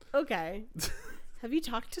 Okay. Have you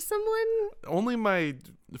talked to someone? Only my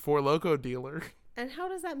Four Loko dealer. And how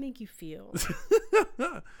does that make you feel?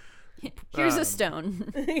 Here's a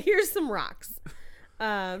stone. Here's some rocks.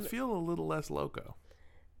 Feel a little less loco.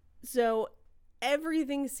 So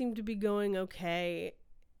everything seemed to be going okay,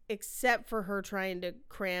 except for her trying to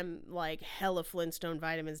cram like hella Flintstone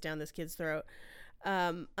vitamins down this kid's throat.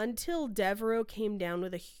 Until Devereaux came down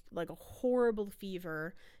with a horrible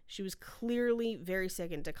fever. She was clearly very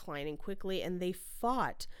sick and declining quickly, and they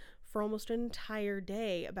fought for almost an entire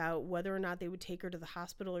day about whether or not they would take her to the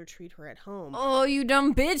hospital or treat her at home. Oh, you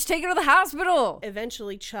dumb bitch. Take her to the hospital.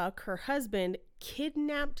 Eventually, Chuck, her husband,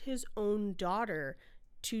 kidnapped his own daughter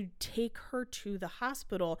to take her to the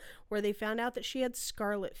hospital, where they found out that she had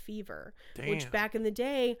scarlet fever, which Damn. back in the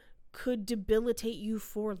day could debilitate you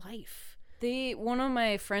for life. One of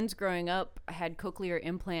my friends growing up had cochlear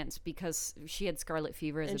implants because she had scarlet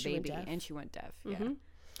fever as And a she went baby, deaf. and she went deaf. Yeah. Mhm.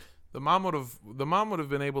 The mom would have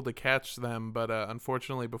been able to catch them, but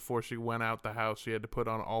unfortunately, before she went out the house, she had to put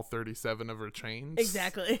on all 37 of her chains.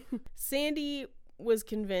 Exactly. Sandy was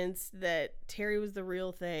convinced that Terry was the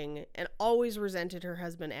real thing and always resented her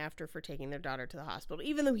husband after for taking their daughter to the hospital,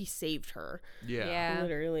 even though he saved her. Yeah.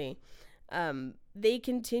 Literally. They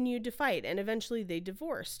continued to fight, and eventually they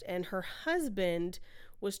divorced, and her husband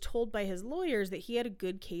was told by his lawyers that he had a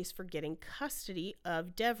good case for getting custody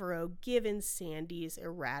of Devereaux given Sandy's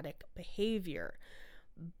erratic behavior.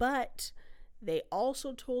 But they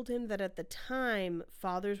also told him that at the time,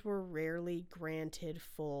 fathers were rarely granted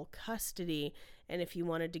full custody, and if he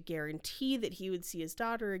wanted to guarantee that he would see his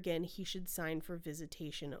daughter again, he should sign for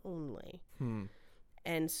visitation only.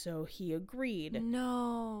 And so he agreed.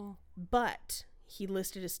 No. But he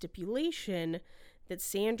listed a stipulation that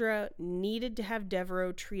Sandra needed to have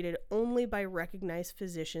Devereaux treated only by recognized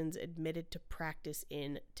physicians admitted to practice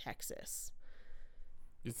in Texas.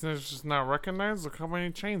 It's just not recognized. Look how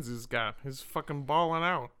many chains he's got. He's fucking balling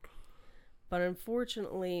out. But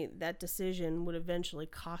unfortunately, that decision would eventually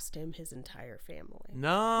cost him his entire family.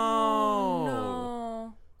 No.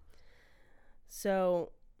 No.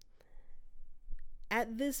 So,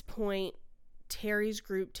 at this point, Terry's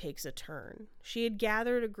group takes a turn. She had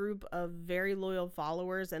gathered a group of very loyal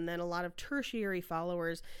followers and then a lot of tertiary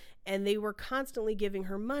followers, and they were constantly giving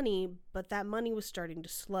her money, but that money was starting to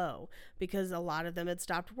slow because a lot of them had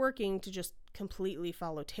stopped working to just completely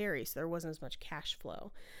follow Terry, so there wasn't as much cash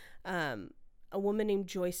flow. A woman named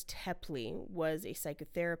Joyce Tepley was a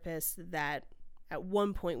psychotherapist that at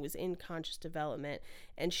one point was in conscious development,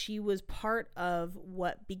 and she was part of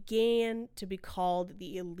what began to be called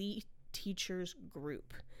the Elite Teachers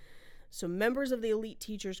Group. So members of the Elite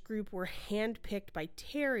Teachers Group were handpicked by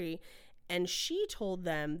Terry, and she told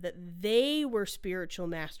them that they were spiritual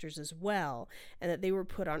masters as well, and that they were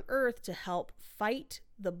put on Earth to help fight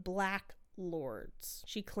the Black Lords.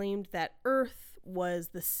 She claimed that Earth was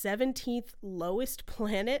the 17th lowest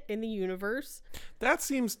planet in the universe. That's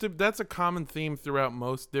a common theme throughout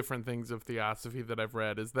most different things of theosophy that I've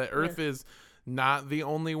read, is that Earth is not the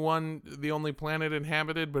only planet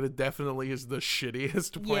inhabited, but it definitely is the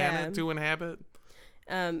shittiest planet to inhabit.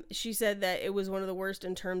 She said that it was one of the worst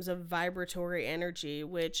in terms of vibratory energy,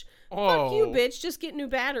 which, fuck you, bitch, just get new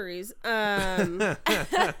batteries.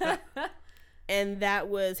 And that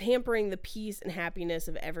was hampering the peace and happiness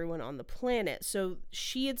of everyone on the planet. So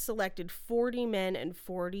she had selected 40 men and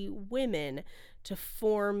 40 women to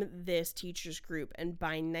form this teachers group. And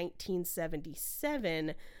by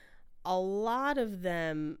 1977, a lot of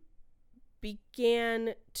them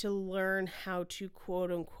began to learn how to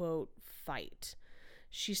quote unquote fight.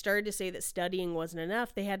 She started to say that studying wasn't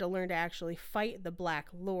enough. They had to learn to actually fight the Black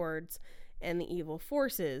Lords and the evil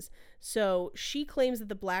forces. So she claims that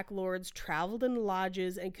the Black Lords traveled in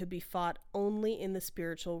lodges and could be fought only in the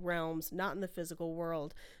spiritual realms, not in the physical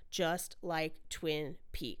world, just like Twin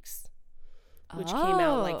Peaks, which came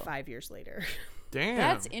out like 5 years later. Damn.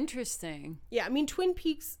 That's interesting. Yeah, I mean, Twin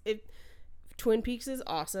Peaks is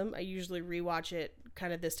awesome. I usually rewatch it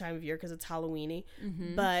kind of this time of year because it's Halloween-y.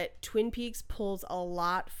 But Twin Peaks pulls a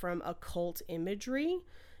lot from occult imagery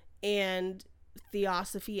and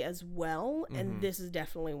theosophy as well, and this is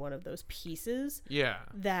definitely one of those pieces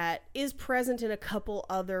that is present in a couple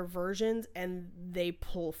other versions, and they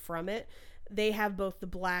pull from it. They have both the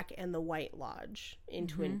Black and the White Lodge in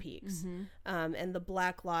Twin Peaks, and the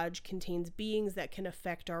Black Lodge contains beings that can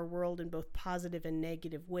affect our world in both positive and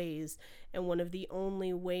negative ways, and one of the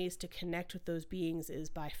only ways to connect with those beings is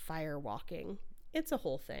by firewalking. It's a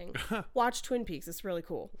whole thing. Watch Twin Peaks. It's really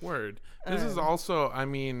cool. Word. This is also, I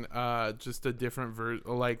mean, just a different version,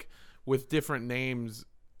 like with different names.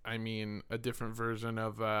 I mean, a different version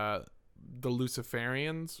of the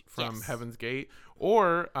Luciferians from Heaven's Gate,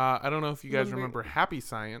 or I don't know if you guys remember Happy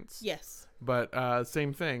Science. Yes. But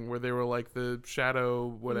same thing, where they were like the shadow,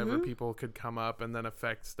 whatever people could come up and then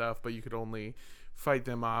affect stuff, but you could only fight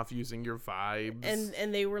them off using your vibes.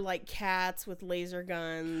 And they were like cats with laser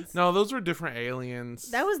guns. No, those were different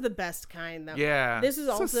aliens. That was the best kind, though. Yeah. This is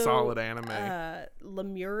it's also a solid anime.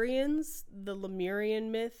 Lemurians, the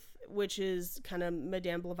Lemurian myth, which is kind of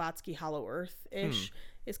Madame Blavatsky Hollow Earth-ish,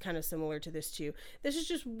 is kind of similar to this too. This is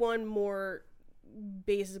just one more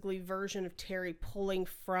basically version of Terry pulling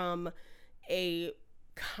from a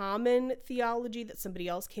common theology that somebody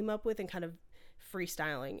else came up with and kind of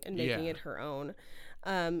freestyling and making it her own.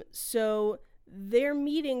 So their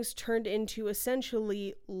meetings turned into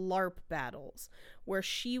essentially LARP battles, where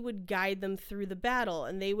she would guide them through the battle,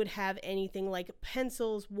 and they would have anything like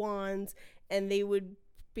pencils, wands, and they would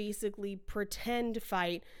basically pretend to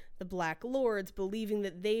fight the Black Lords, believing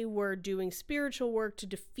that they were doing spiritual work to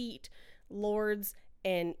defeat lords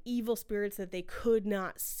and evil spirits that they could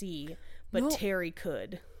not see, but Terry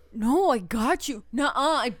could. No, I got you. Nuh-uh,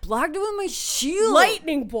 I blocked it with my shield.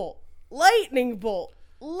 Lightning bolt! Lightning bolt!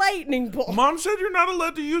 Lightning bolt! Mom said you're not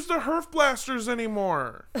allowed to use the Herf blasters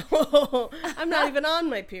anymore. I'm not even on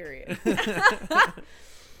my period.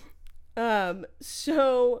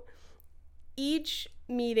 So each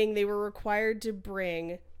meeting they were required to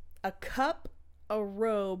bring a cup, a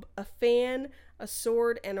robe, a fan, a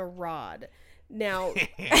sword, and a rod. Now,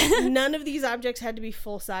 none of these objects had to be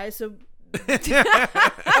full size, so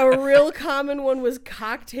a real common one was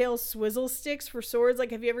cocktail swizzle sticks for swords.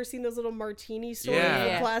 Like, have you ever seen those little martini swords,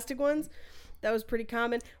 the plastic ones? That was pretty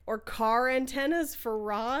common. Or car antennas for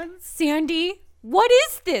rods. Sandy, what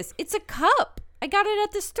is this? It's a cup. I got it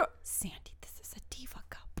at the store. Sandy, this is a diva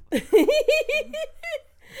cup.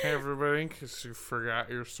 Hey everybody, in case you forgot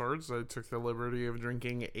your swords, I took the liberty of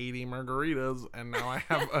drinking 80 margaritas, and now I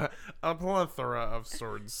have a plethora of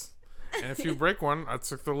swords. And if you break one, I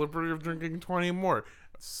took the liberty of drinking 20 more.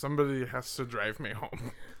 Somebody has to drive me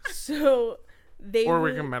home. So they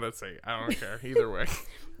we can meditate. I don't care. Either way.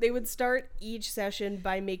 They would start each session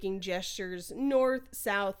by making gestures north,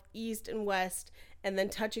 south, east, and west, and then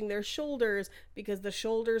touching their shoulders, because the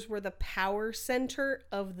shoulders were the power center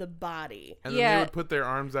of the body. And then they would put their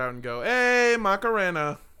arms out and go, "Hey,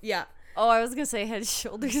 Macarena." Yeah. Oh, I was going to say head,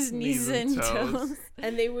 shoulders, knees, and toes.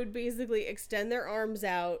 And they would basically extend their arms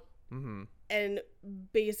out and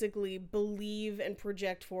basically believe and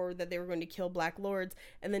project forward that they were going to kill Black Lords.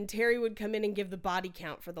 And then Terry would come in and give the body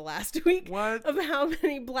count for the last week of how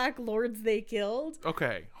many Black Lords they killed.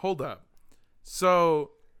 Okay, hold up.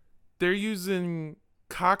 So they're using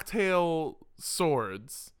cocktail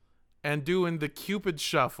swords and doing the Cupid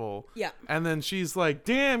shuffle. Yeah. And then she's like,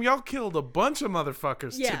 "Damn, y'all killed a bunch of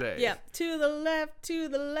motherfuckers today." Yeah. To the left,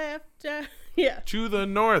 yeah. To the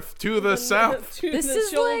north, to the south. To This the is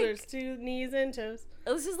shoulders, to knees and toes.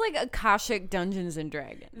 This is like Akashic Dungeons and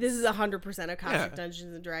Dragons. This is 100% Akashic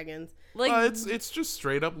Dungeons and Dragons. Like it's just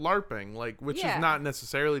straight up LARPing, like, which is not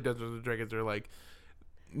necessarily Dungeons and Dragons. They're like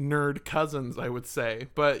nerd cousins, I would say.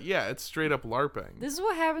 But yeah, it's straight up LARPing. This is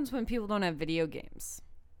what happens when people don't have video games.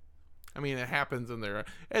 I mean, it happens in there.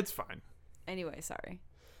 It's fine. Anyway, sorry.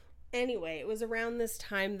 Anyway, it was around this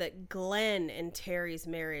time that Glenn and Terry's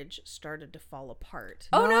marriage started to fall apart.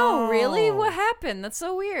 Oh no, really? What happened? That's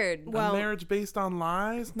so weird. A marriage based on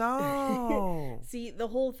lies? No. See, the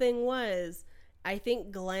whole thing was, I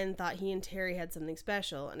think Glenn thought he and Terry had something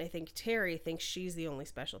special, and I think Terry thinks she's the only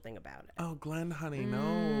special thing about it. Oh, Glenn, honey,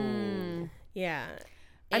 no. Yeah.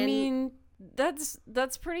 I And- mean, that's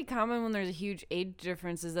pretty common when there's a huge age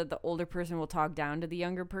difference, is that the older person will talk down to the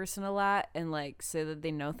younger person a lot and like say that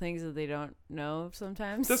they know things that they don't know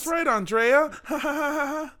sometimes. That's right, Andrea.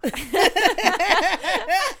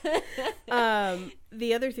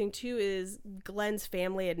 The other thing too is Glenn's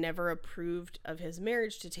family had never approved of his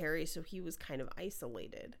marriage to Terry, so he was kind of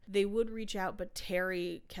isolated. They would reach out, but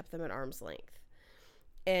Terry kept them at arm's length.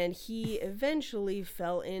 And he eventually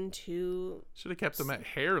fell into Should have kept them at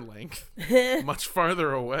hair length, much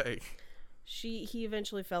farther away. he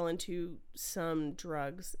eventually fell into some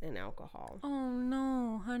drugs and alcohol. Oh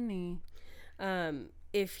no, honey.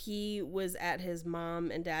 If he was at his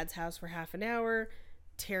mom and dad's house for half an hour,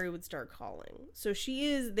 Terry would start calling. So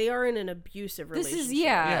they are in an abusive This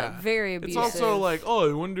relationship. is very It's abusive. also like, oh,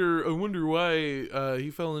 I wonder why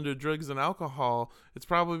he fell into drugs and alcohol. It's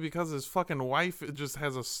probably because his fucking wife just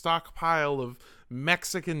has a stockpile of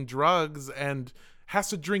Mexican drugs and has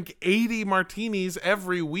to drink 80 martinis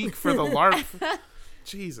every week for the LARP.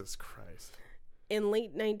 Jesus Christ. In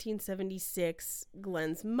late 1976,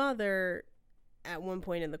 Glenn's mother, at one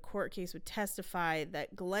point in the court case, would testify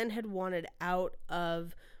that Glenn had wanted out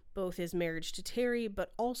of both his marriage to Terry,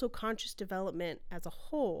 but also conscious development as a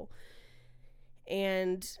whole.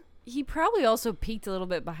 And he probably also peeked a little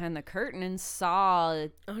bit behind the curtain and saw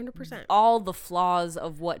 100%. all the flaws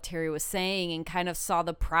of what Terry was saying and kind of saw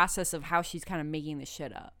the process of how she's kind of making the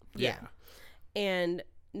shit up. Yeah. And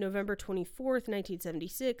November 24th,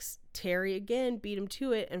 1976, Terry again beat him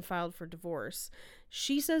to it and filed for divorce.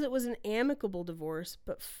 She says it was an amicable divorce,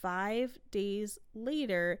 but 5 days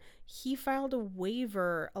later, he filed a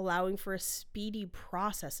waiver allowing for a speedy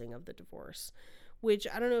processing of the divorce, which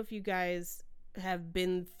I don't know if you guys have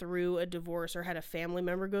been through a divorce or had a family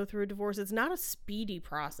member go through a divorce. It's not a speedy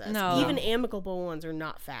process. No. Even amicable ones are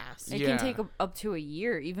not fast. It Yeah. can take up to a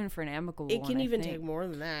year, even for an amicable It one, can I even think. take more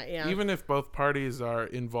than that, yeah. Even if both parties are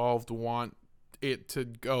involved want it to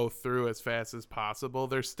go through as fast as possible,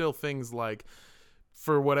 there's still things like,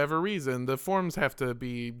 for whatever reason, the forms have to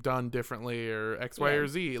be done differently or X, Y, Yeah. or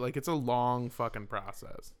Z. Like, it's a long fucking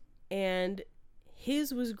process. And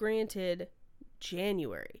his was granted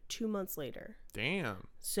January, 2 months later. Damn.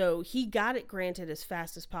 So he got it granted as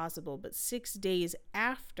fast as possible, but 6 days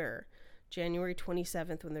after January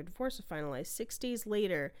 27th, when their divorce was finalized, 6 days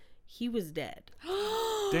later, he was dead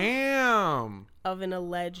Damn. of an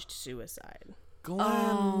alleged suicide. Glenn,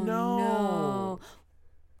 Oh, no.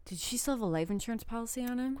 Did she still have a life insurance policy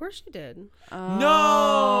on him? Of course she did.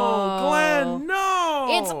 No, Glenn, no.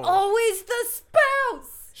 It's always the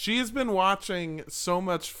spouse. She has been watching so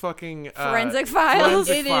much fucking Forensic Files?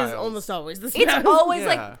 It is Files. almost always the It's spouse. always Yeah.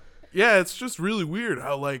 like, Yeah, it's just really weird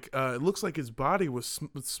how like it looks like his body was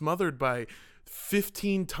smothered by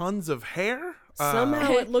 15 tons of hair.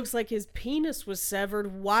 Somehow it looks like his penis was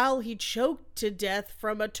severed while he choked to death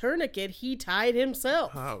from a tourniquet he tied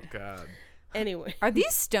himself. Oh God. Anyway. are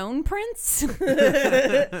these stone prints?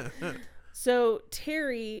 So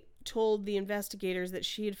Terry told the investigators that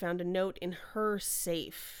she had found a note in her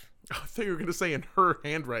safe. I thought you were gonna say in her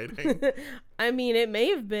handwriting. I mean, it may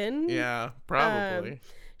have been. Yeah, probably.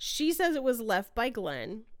 She says it was left by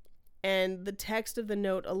Glenn, and the text of the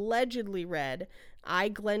note allegedly read, "I,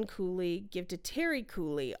 Glenn Cooley, give to Terry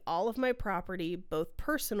Cooley all of my property, both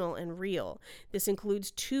personal and real. This includes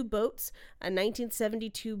 2 boats, a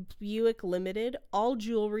 1972 Buick Limited, all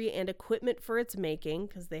jewelry and equipment for its making,"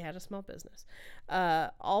 because they had a small business,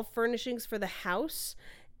 all furnishings for the house,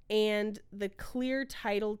 and the clear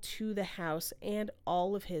title to the house, and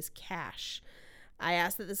all of his cash. I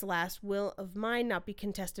ask that this last will of mine not be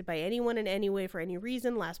contested by anyone in any way for any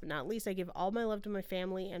reason. Last but not least, I give all my love to my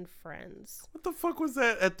family and friends. What the fuck was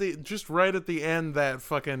that at the just right at the end? That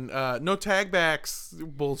fucking no tag backs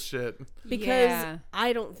bullshit. Because Yeah.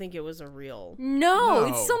 I don't think it was a real. No, No.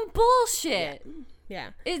 it's some bullshit.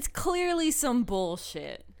 Yeah. It's clearly some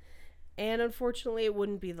bullshit. And unfortunately, it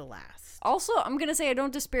wouldn't be the last. Also, I'm going to say I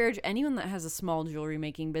don't disparage anyone that has a small jewelry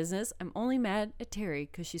making business. I'm only mad at Terry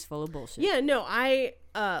because she's full of bullshit. Yeah, no, I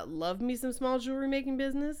love me some small jewelry making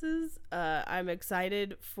businesses. I'm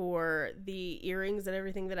excited for the earrings and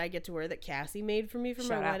everything that I get to wear that Cassie made for me for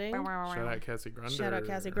my wedding. Shout out Cassie Grunder. Shout out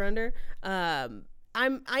Cassie Grunder. I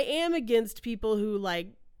am against people who like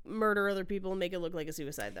murder other people and make it look like a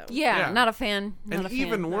suicide though. Yeah, Yeah. not a fan. Not And a fan.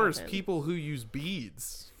 even worse, fan. people who use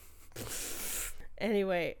beads.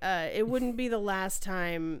 Anyway, it wouldn't be the last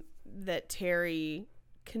time that Terry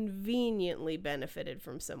conveniently benefited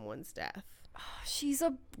from someone's death. She's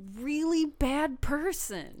a really bad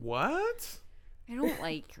person. What? I don't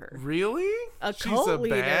like her. Really? A She's cult a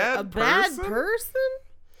leader, bad a bad person? person.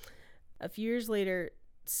 A few years later,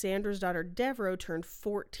 Sandra's daughter Devereaux turned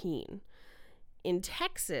 14. In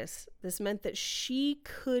Texas, this meant that she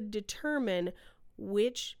could determine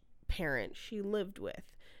which parent she lived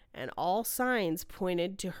with, and all signs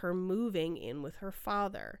pointed to her moving in with her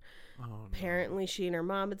father. Oh, no. Apparently, she and her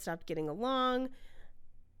mom had stopped getting along,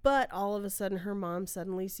 but all of a sudden, her mom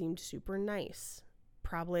suddenly seemed super nice,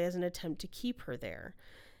 probably as an attempt to keep her there.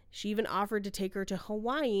 She even offered to take her to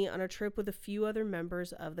Hawaii on a trip with a few other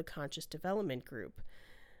members of the Conscious Development Group.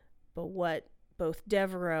 But what both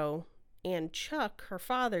Devereaux and Chuck, her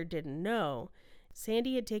father, didn't know,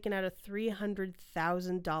 Sandy had taken out a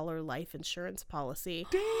 $300,000 life insurance policy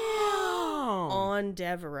on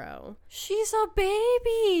Devereaux. She's a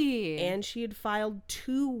baby. And she had filed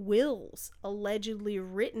 2 wills allegedly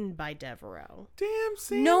written by Devereaux. Damn,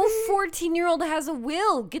 Sandy. No 14-year-old has a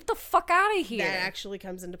will. Get the fuck out of here. That actually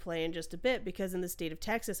comes into play in just a bit, because in the state of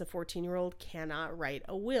Texas, a 14-year-old cannot write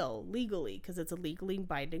a will legally because it's a legally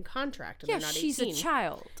binding contract. And yeah, they're not she's 18. a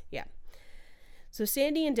child. Yeah. So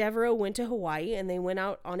Sandy and Devereaux went to Hawaii, and they went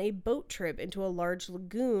out on a boat trip into a large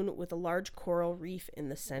lagoon with a large coral reef in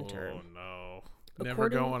the center. Oh, no. Never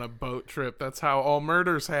go on a boat trip. That's how all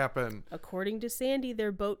murders happen. According to Sandy,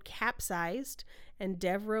 their boat capsized, and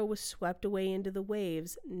Devereaux was swept away into the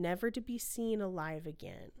waves, never to be seen alive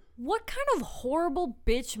again. What kind of horrible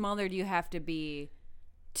bitch mother do you have to be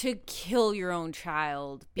to kill your own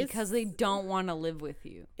child because they don't want to live with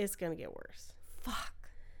you? It's going to get worse. Fuck.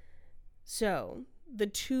 So, the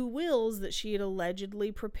 2 wills that she had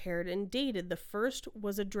allegedly prepared and dated, the first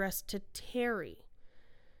was addressed to Terry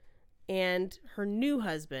and her new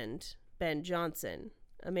husband, Ben Johnson,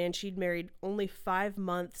 a man she'd married only 5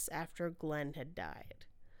 months after Glenn had died.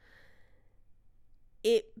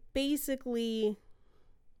 It basically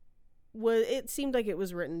it seemed like it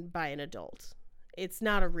was written by an adult. It's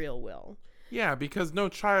not a real will. Yeah, because no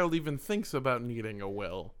child even thinks about needing a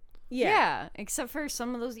will. Yeah, except for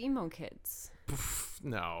some of those emo kids.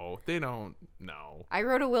 No, they don't. No. I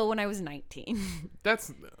wrote a will when I was 19.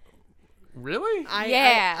 That's... Really?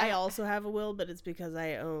 I also have a will, but it's because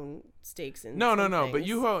I own stakes in No. things. But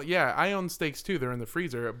you own... Yeah, I own steaks too. They're in the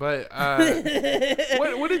freezer. But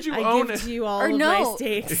what did you own? I give to you all Or of no. my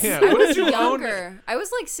stakes. Yeah, I what was did you own? younger. I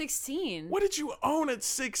was like 16. What did you own at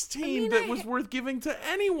 16 I mean, that was worth giving to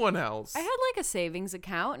anyone else? I had like a savings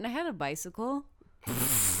account, and I had a bicycle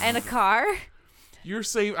and a car.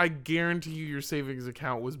 I guarantee you your savings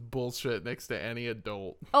account was bullshit next to any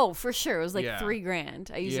adult. Oh, for sure. It was like Yeah.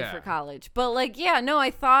 $3,000. I used it Yeah. for college. But like, yeah, no,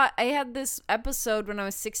 I thought I had this episode when I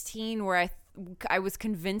was 16 where I was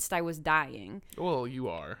convinced I was dying. Well, you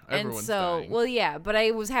are. And Everyone's so, dying. well, yeah, but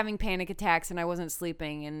I was having panic attacks and I wasn't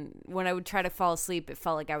sleeping. And when I would try to fall asleep, it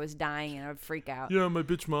felt like I was dying and I would freak out. Yeah, my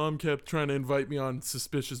bitch mom kept trying to invite me on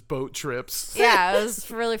suspicious boat trips. Yeah, it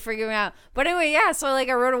was really freaking me out. But anyway, yeah, so like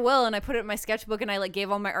I wrote a will and I put it in my sketchbook and I like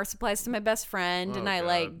gave all my art supplies to my best friend and Oh, I God.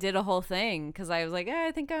 like did a whole thing because I was like,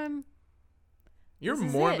 I think I'm. You're This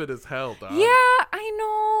is morbid it. as hell, dog. Yeah, I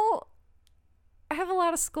know. I have a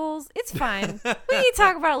lot of skulls. It's fine. We can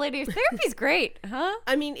talk about it later. Therapy's great, huh?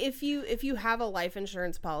 I mean, if you have a life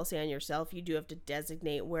insurance policy on yourself, you do have to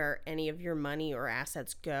designate where any of your money or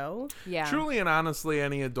assets go. Yeah. Truly and honestly,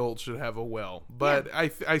 any adult should have a will. But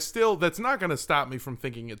I still, that's not going to stop me from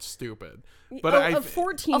thinking it's stupid. But a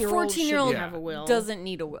 14-year-old 14-year-old should have a will. doesn't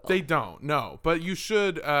need a will. They don't, no. But you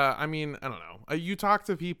should, I mean, I don't know. You talk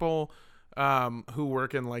to people who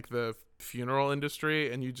work in like the funeral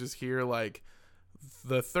industry and you just hear like,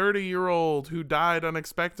 the 30-year-old who died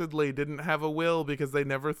unexpectedly didn't have a will because they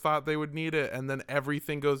never thought they would need it. And then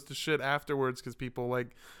everything goes to shit afterwards because people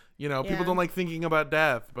like, people Yeah. don't like thinking about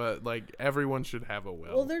death, but like everyone should have a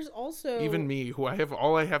will. Well, there's also Even me, who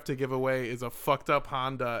all I have to give away is a fucked up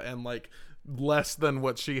Honda and like less than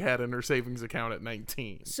what she had in her savings account at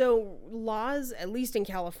 19. So laws, at least in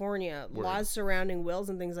California, Word. laws surrounding wills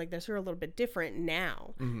and things like this are a little bit different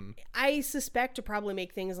now. Mm-hmm. I suspect to probably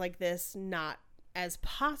make things like this not as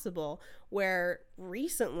possible, where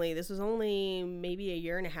recently, this was only maybe a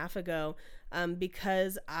year and a half ago,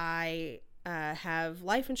 because I have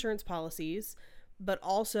life insurance policies, but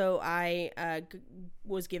also I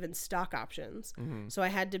was given stock options. Mm-hmm. So I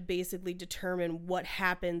had to basically determine what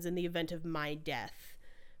happens in the event of my death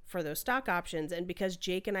for those stock options. And because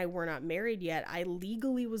Jake and I were not married yet, I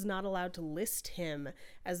legally was not allowed to list him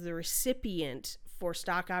as the recipient for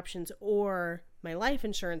stock options or my life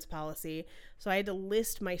insurance policy. So I had to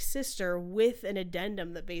list my sister with an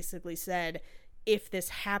addendum that basically said, if this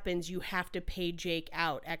happens, you have to pay Jake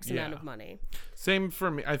out X amount of money. Same for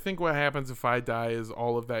me. I think what happens if I die is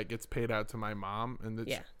all of that gets paid out to my mom. And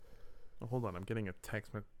Yeah. Oh, hold on, I'm getting a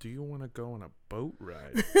text message. Do you want to go on a boat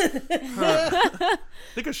ride? I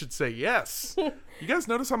think I should say yes. You guys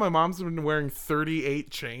notice how my mom's been wearing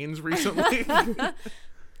 38 chains recently?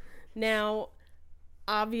 Now,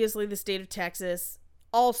 obviously, the state of Texas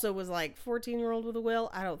also was like 14-year-old with a will.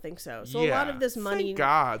 I don't think so. So a lot of this money. Thank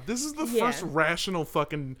God. This is the Yeah. first rational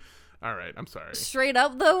fucking. All right, I'm sorry. Straight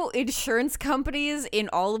up, though, insurance companies in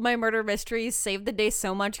all of my murder mysteries save the day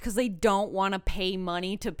so much because they don't want to pay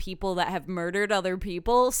money to people that have murdered other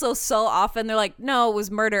people. So often they're like, no, it was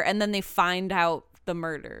murder. And then they find out the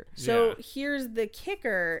murder. So Yeah. here's the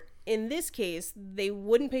kicker. In this case, they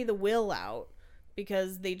wouldn't pay the will out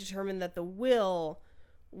because they determined that the will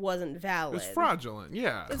wasn't It valid. was fraudulent,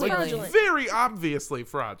 yeah. It's like, fraudulent. very obviously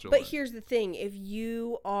fraudulent. But here's the thing. If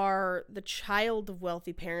you are the child of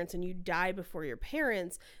wealthy parents and you die before your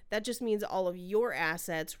parents, that just means all of your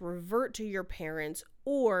assets revert to your parents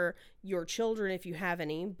or your children if you have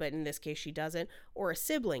any, but in this case she doesn't, or a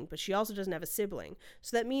sibling, but she also doesn't have a sibling.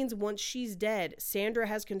 So that means once she's dead, Sandra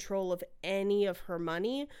has control of any of her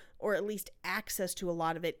money or at least access to a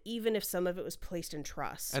lot of it, even if some of it was placed in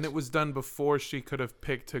trust. And it was done before she could have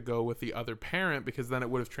picked to go with the other parent because then it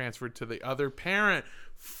would have transferred to the other parent.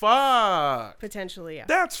 Fuck. Potentially, yeah.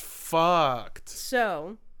 That's fucked.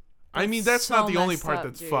 So I mean, that's so not the only messed part up,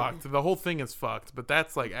 that's dude. fucked. The whole thing is fucked, but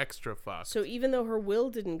that's like extra fucked. So even though her will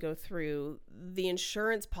didn't go through, the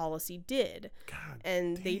insurance policy did. God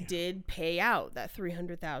And they damn. did pay out that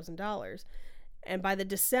 $300,000. And by the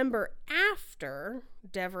December after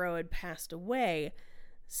Devereaux had passed away,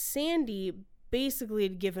 Sandy basically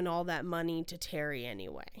had given all that money to Terry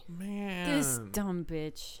anyway, Man. This dumb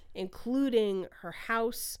bitch. including her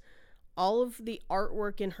house, all of the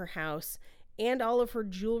artwork in her house, and all of her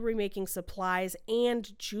jewelry making supplies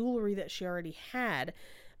and jewelry that she already had.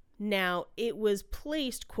 Now, it was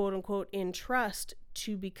placed, quote unquote, in trust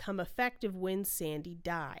to become effective when Sandy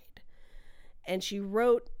died. And she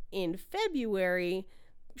wrote in February,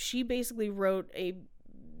 she basically wrote a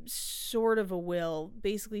sort of a will,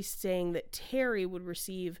 basically saying that Terry would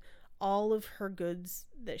receive all of her goods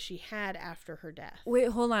that she had after her death. Wait,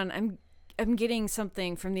 hold on. I'm getting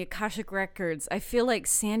something from the Akashic Records. I feel like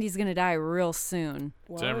Sandy's gonna die real soon.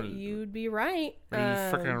 Well, Damn it. you'd be right. Are you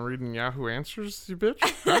freaking reading Yahoo Answers, you bitch?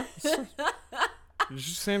 Huh? You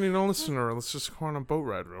just Sandy, don't listen to her. Let's just go on a boat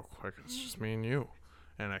ride real quick. It's just me and you.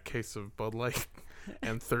 And a case of Bud Light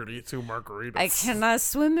and 32 margaritas. I cannot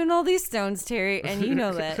swim in all these stones, Terry, and you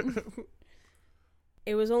know that.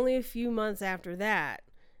 It was only a few months after that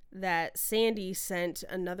Sandy sent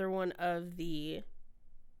another one of the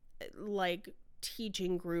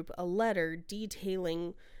teaching group a letter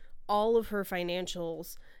detailing all of her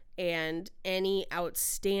financials and any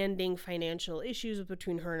outstanding financial issues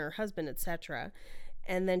between her and her husband, etc.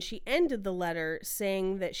 And then she ended the letter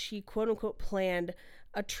saying that she, quote unquote, planned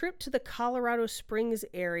a trip to the Colorado Springs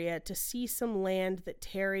area to see some land that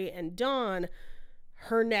Terry and Dawn,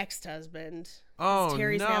 her next husband, 'cause Oh,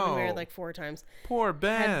 Terry's now been no. married like 4 times, Poor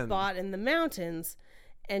Ben. had bought in the mountains.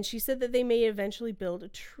 And she said that they may eventually build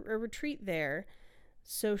a retreat there.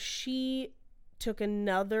 So she took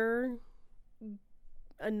another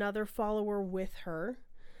follower with her.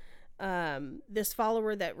 This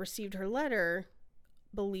follower that received her letter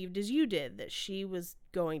believed as you did that she was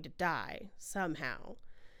going to die somehow,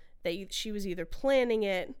 that she was either planning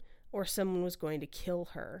it or someone was going to kill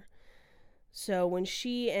her. So when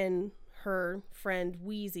she and her friend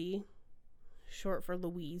Wheezy, short for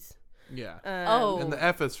Louise, Yeah. Oh. And the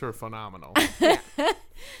F is for phenomenal.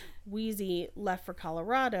 Wheezy left for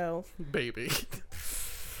Colorado, Baby.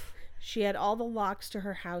 she had all the locks to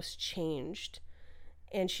her house changed,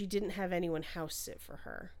 and she didn't have anyone house sit for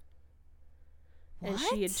her. And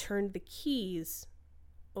she had What? turned the keys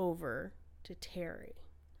over to Terry.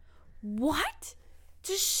 What?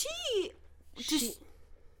 Does she?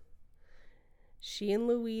 She and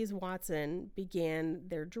Louise Watson began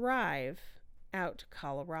their drive out to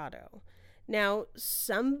Colorado. Now,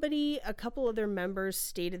 a couple of their members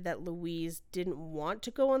stated that Louise didn't want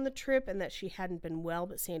to go on the trip and that she hadn't been well,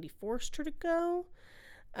 but Sandy forced her to go.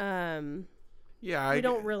 Yeah, We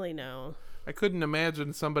don't really know. I couldn't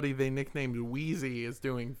imagine somebody they nicknamed Wheezy is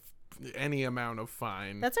doing any amount of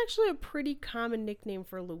fine. That's actually a pretty common nickname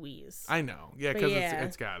for Louise. I know. Yeah, But because yeah.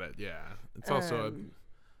 it's got it. Yeah. It's also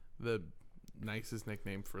the nicest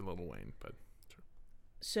nickname for Lil Wayne, but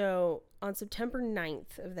So on September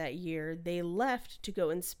 9th of that year, they left to go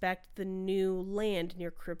inspect the new land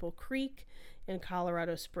near Cripple Creek in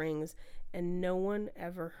Colorado Springs, and no one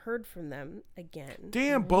ever heard from them again.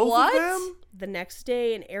 damn, both What? of them? The next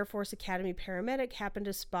day, an Air Force Academy paramedic happened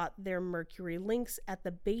to spot their Mercury Lynx at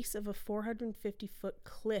the base of a 450-foot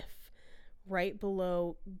cliff right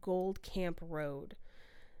below Gold Camp Road.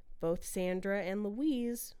 Both Sandra and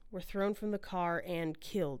Louise were thrown from the car and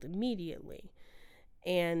killed immediately.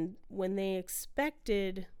 And when they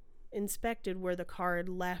inspected where the car had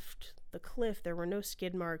left the cliff, there were no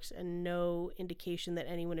skid marks and no indication that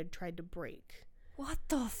anyone had tried to brake. What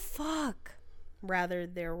the fuck? Rather,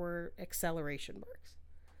 there were acceleration marks.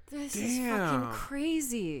 This is fucking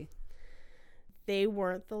crazy. They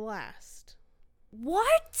weren't the last.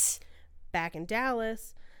 What? Back in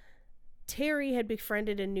Dallas, Terry had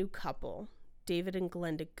befriended a new couple, David and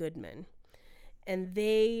Glenda Goodman, and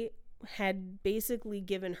they had basically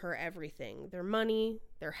given her everything. Their money,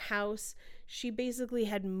 their house. She basically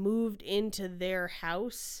had moved into their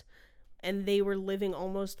house, and they were living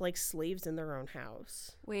almost like slaves in their own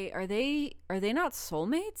house. Wait, are they not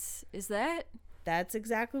soulmates? Is that? That's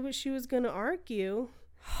exactly what she was going to argue.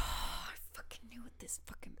 I fucking knew it, this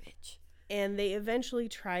fucking bitch. And they eventually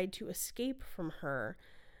tried to escape from her,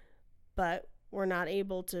 but were not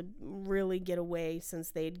able to really get away since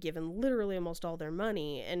they had given literally almost all their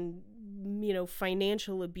money. And, you know,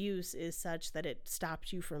 financial abuse is such that it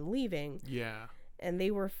stops you from leaving. Yeah. And they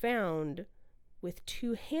were found with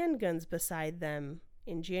 2 handguns beside them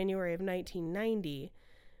in January of 1990,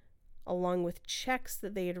 along with checks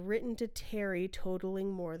that they had written to Terry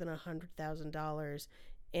totaling more than $100,000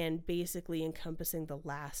 and basically encompassing the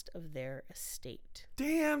last of their estate.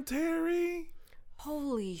 Damn, Terry!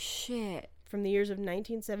 Holy shit. From the years of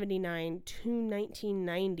 1979 to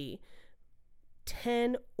 1990,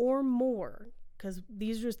 10 or more, because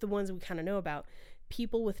these are just the ones we kind of know about,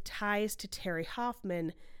 people with ties to Terry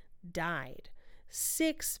Hoffman died.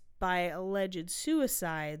 6 by alleged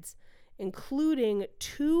suicides, including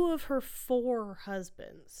 2 of her 4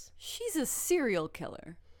 husbands. She's a serial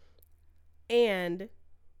killer. And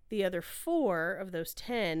the other 4 of those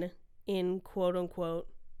 10 in quote-unquote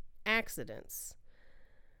accidents.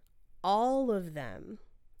 All of them,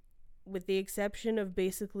 with the exception of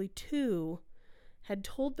basically 2, had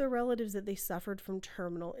told their relatives that they suffered from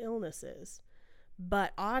terminal illnesses.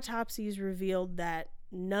 But autopsies revealed that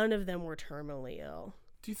none of them were terminally ill.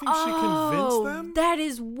 Do you think she convinced them? That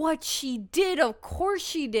is what she did. Of course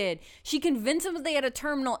she did. She convinced them that they had a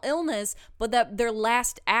terminal illness, but that their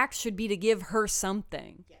last act should be to give her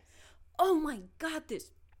something. Yes. Oh my God, this...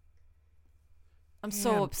 I'm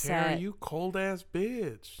so upset. Terry, you cold ass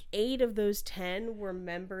bitch. 8 of those 10 were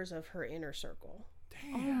members of her inner circle.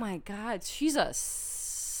 Damn. Oh my God, she's a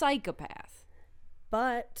psychopath.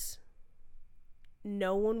 But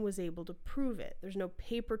no one was able to prove it. There's no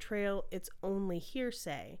paper trail. It's only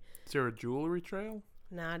hearsay. Is there a jewelry trail?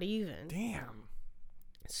 Not even. Damn.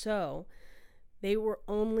 So they were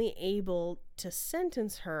only able to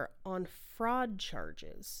sentence her on fraud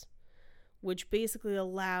charges, which basically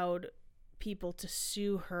allowed people to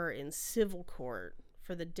sue her in civil court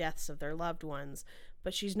for the deaths of their loved ones,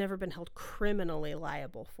 but she's never been held criminally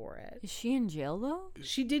liable for it. Is she in jail though?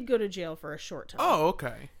 She did go to jail for a short time. Oh,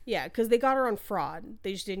 okay. Yeah, because they got her on fraud.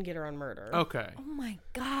 They just didn't get her on murder. Okay. Oh my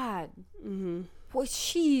God. Mm-hmm. Well,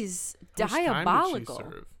 she's How much time did she diabolical.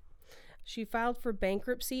 serve? She filed for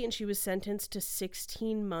bankruptcy and she was sentenced to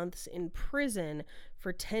 16 months in prison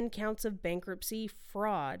for 10 counts of bankruptcy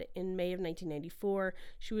fraud in May of 1994.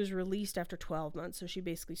 She was released after 12 months, so she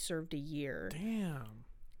basically served a year. Damn.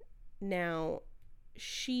 Now,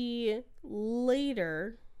 she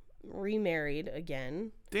later remarried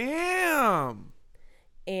again. Damn.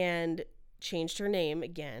 And changed her name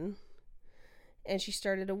again. And she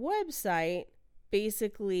started a website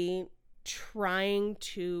basically trying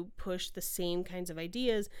to push the same kinds of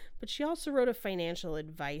ideas, but she also wrote a financial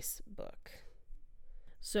advice book.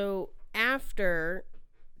 So after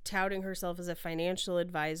touting herself as a financial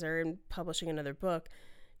advisor and publishing another book,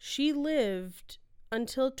 she lived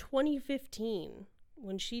until 2015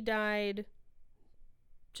 when she died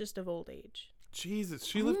just of old age. Jesus,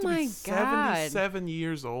 she Oh lived to my be God. 77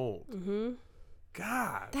 years old. Mm-hmm.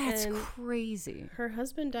 God. That's And crazy. Her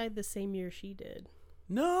husband died the same year she did.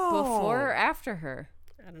 No. Before or after her?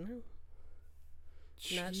 I don't know.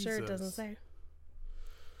 Jesus. Not sure, it doesn't say.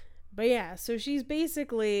 But yeah, so she's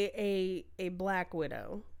basically a black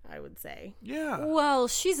widow, I would say. Yeah. Well,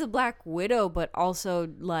 she's a black widow, but also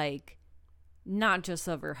like not just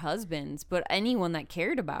of her husband's, but anyone that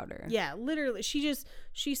cared about her. Yeah, literally.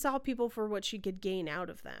 She saw people for what she could gain out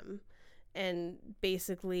of them. And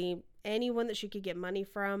basically anyone that she could get money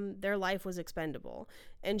from, their life was expendable.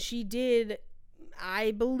 And she did,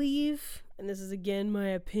 I believe, and this is again my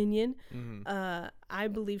opinion, I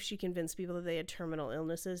believe she convinced people that they had terminal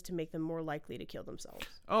illnesses to make them more likely to kill themselves.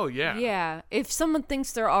 Oh, yeah. Yeah. If someone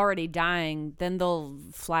thinks they're already dying, then they'll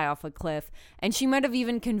fly off a cliff. And she might have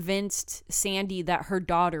even convinced Sandy that her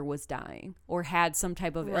daughter was dying or had some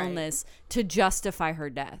type of Right. illness to justify her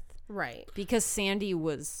death. Right. Because Sandy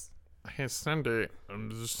was... Hey, Sandy, I'm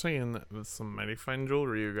just saying that that's some mighty fine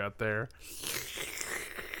jewelry you got there.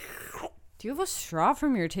 Do you have a straw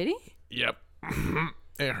from your titty? Yep.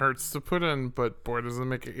 It hurts to put in, but boy, does it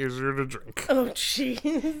make it easier to drink. Oh,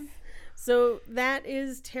 jeez. So that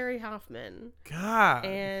is Terry Hoffman God.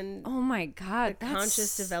 and Oh my God. the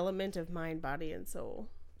conscious development of mind, body, and soul.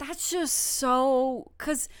 That's just so...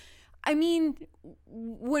 Because, I mean,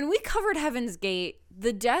 when we covered Heaven's Gate,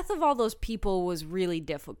 the death of all those people was really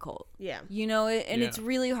difficult. Yeah. You know, and Yeah. it's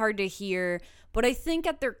really hard to hear. But I think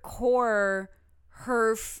at their core,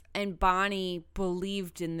 Herf and Bonnie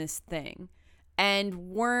believed in this thing and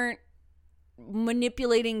weren't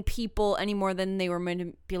manipulating people any more than they were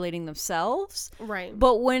manipulating themselves. Right.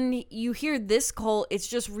 But when you hear this cult, it's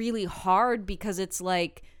just really hard because it's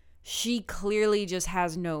like she clearly just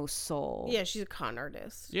has no soul. Yeah, she's a con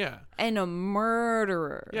artist. Yeah. And a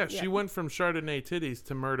murderer. Yeah, she went from Chardonnay titties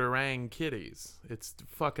to murderang kitties. It's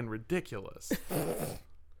fucking ridiculous.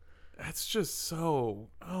 That's just so...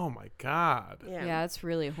 Oh, my God. Yeah, it's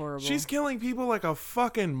really horrible. She's killing people like a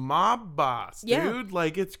fucking mob boss, Yeah. dude.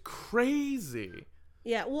 Like, it's crazy.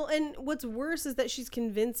 Yeah, well, and what's worse is that she's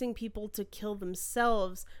convincing people to kill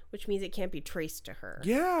themselves, which means it can't be traced to her.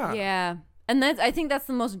 Yeah. Yeah. And I think that's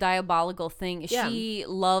the most diabolical thing. Yeah. She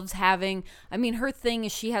loves having, I mean, her thing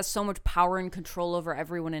is she has so much power and control over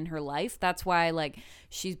everyone in her life. That's why, like,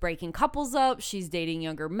 she's breaking couples up. She's dating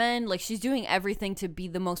younger men. Like, she's doing everything to be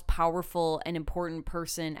the most powerful and important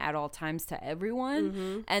person at all times to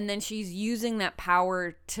everyone. And then she's using that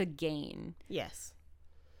power to gain. Yes.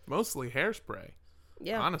 Mostly hairspray,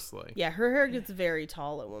 Yeah. honestly. Yeah, her hair gets very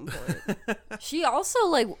tall at one point. She also,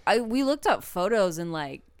 like, we looked up photos and,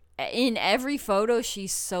 like, in every photo,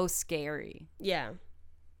 she's so scary. Yeah.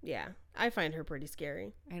 Yeah. I find her pretty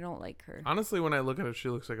scary. I don't like her. Honestly, when I look at her, she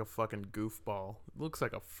looks like a fucking goofball. Looks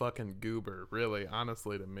like a fucking goober, really,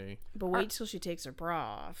 honestly, to me. But wait till she takes her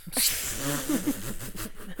bra off.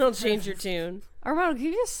 I'll change your tune. Armando, can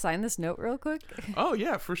you just sign this note real quick? Oh,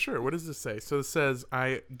 yeah, for sure. What does this say? So it says,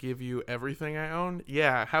 I give you everything I own.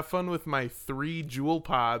 Yeah, have fun with my 3 jewel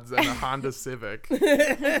pods and a Honda Civic.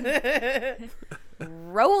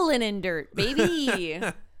 Rolling in dirt, baby.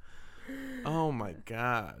 Oh, my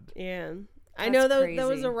God. Yeah. I That's know that was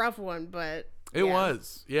crazy. a rough one, but It yeah.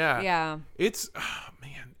 was. Yeah. Yeah. It's, oh,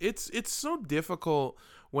 man, it's so difficult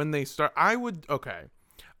when they start. I would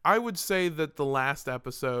say that the last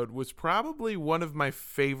episode was probably one of my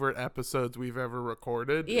favorite episodes we've ever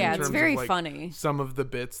recorded. in Yeah, it's terms of, very like, funny. Some of the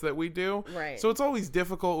bits that we do. Right. So it's always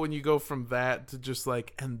difficult when you go from that to just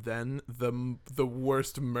like, and then the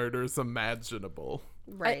worst murders imaginable.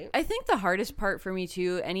 right. I think the hardest part for me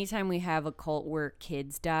too, anytime we have a cult where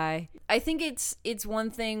kids die, I think it's one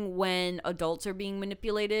thing when adults are being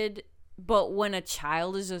manipulated, but when a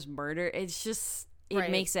child is just murdered, it's just it Right.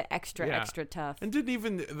 makes it extra Yeah. tough. And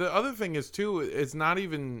the other thing is too, it's not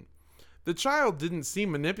even, the child didn't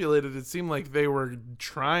seem manipulated. It seemed like they were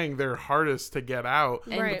trying their hardest to get out.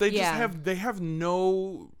 Right. But they just Yeah. they have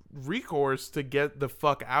no recourse to get the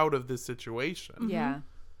fuck out of this situation. Yeah.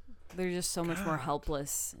 They're just so much more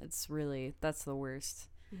helpless. It's really, that's the worst.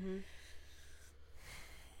 You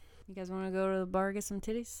guys want to go to the bar, get some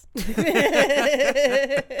titties?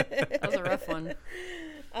 That was a rough one.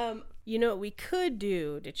 You know what we could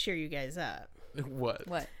do to cheer you guys up? What?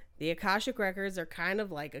 What? The Akashic Records are kind of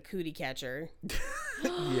like a cootie catcher.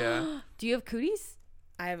 Yeah. Do you have cooties?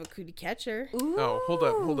 I have a cootie catcher. Ooh. Oh, hold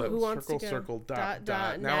up. Who wants to Circle, go? circle, dot, Dot,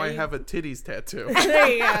 dot. dot. Now Now I you- have a titties tattoo. There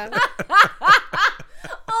you go.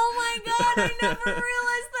 Oh my god, I never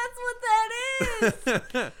realized that's what that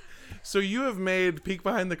is. So you have made peek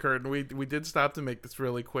behind the curtain. We did stop to make this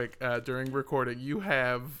really quick during recording. You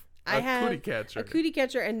have I have cootie catcher. a cootie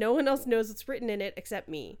catcher, and no one else knows what's written in it except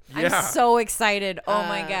me. Yeah. I'm so excited. Oh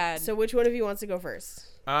my god. So which one of you wants to go first?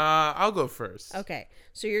 I'll go first. Okay.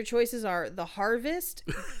 So your choices are The Harvest,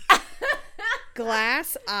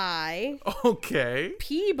 Glass Eye, Okay.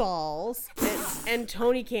 Pea Balls, and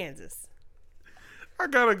Tony Kansas. I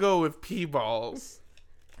gotta go with pea balls.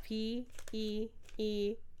 PEEBALLS.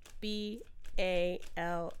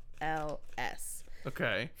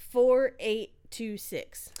 Okay.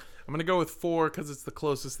 4826. I'm gonna go with 4 because it's the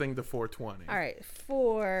closest thing to 420. All right.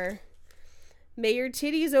 4. May your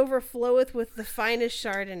titties overfloweth with the finest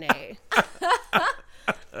Chardonnay.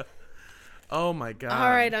 Oh my god. All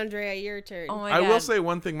right, Andrea, your turn. Oh my I God. will say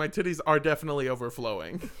one thing. My titties are definitely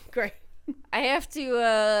overflowing. Great. I have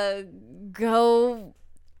to go.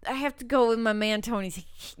 I have to go with my man Tony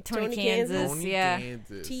Tony Kansas. Tony Yeah.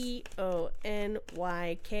 Kansas.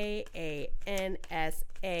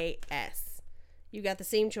 TonyKansas. You got the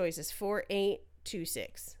same choices. 4, 8, 2,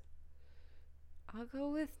 6. I'll go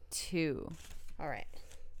with 2. All right.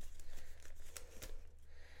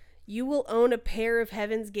 You will own a pair of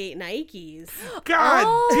Heaven's Gate Nikes.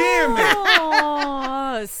 God damn it.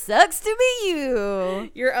 Oh, sucks to be you.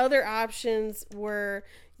 Your other options were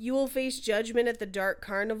you will face judgment at the Dark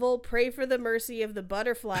Carnival, pray for the mercy of the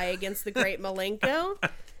butterfly against the Great Malenko,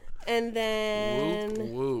 and then Whoop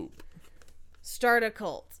whoop. start a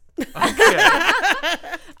cult. Okay.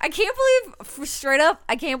 I can't believe, straight up,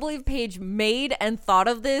 I can't believe Paige made and thought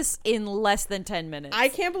of this in less than 10 minutes. I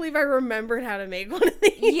can't believe I remembered how to make one of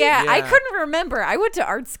these. Yeah, I Yeah. couldn't remember. I went to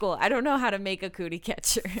art school. I don't know how to make a cootie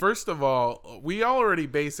catcher. First of all, we already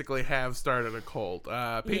basically have started a cult.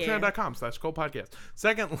 Patreon.com/cult podcast.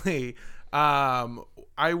 Secondly,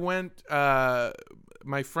 I went,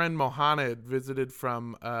 my friend Mohanad visited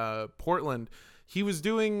from Portland. He was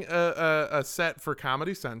doing a set for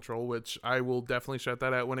Comedy Central, which I will definitely shout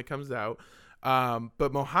that out when it comes out.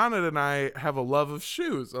 But Mohanad and I have a love of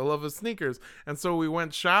shoes, a love of sneakers. And so we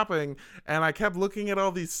went shopping and I kept looking at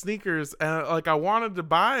all these sneakers and like I wanted to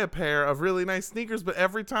buy a pair of really nice sneakers, but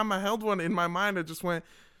every time I held one in my mind, I just went,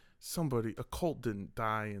 a cult didn't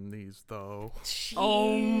die in these though.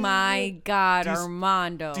 Oh my God, These-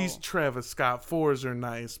 Armando. These Travis Scott 4s are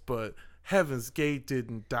nice, but Heaven's Gate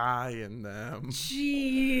didn't die in them.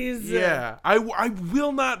 Jeez. Yeah, I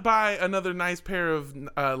will not buy another nice pair of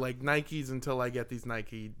like Nikes until I get these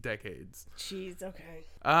Nike Decades. Jeez, okay.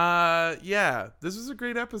 Yeah, this was a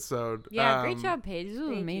great episode. Yeah, great job, Paige. This was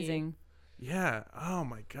thank amazing. Yeah. Oh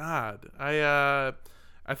my God. I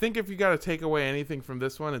think if you got to take away anything from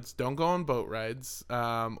this one, it's don't go on boat rides.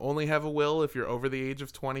 Only have a will if you're over the age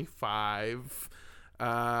of 25.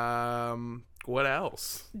 What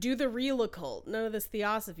else? Do the real occult. None of this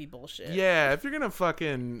theosophy bullshit. Yeah, if you're gonna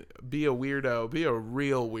fucking be a weirdo, be a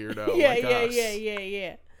real weirdo. Yeah, like us.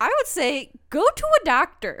 yeah. I would say go to a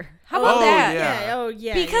doctor. How about Oh, that? yeah. Yeah, oh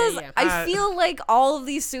yeah. Because yeah. I feel like all of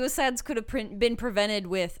these suicides could have been prevented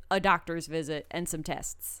with a doctor's visit and some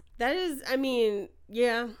tests. That is, I mean,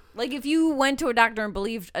 yeah. Like if you went to a doctor and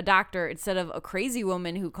believed a doctor instead of a crazy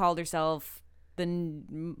woman who called herself the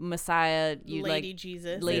Messiah, you Lady like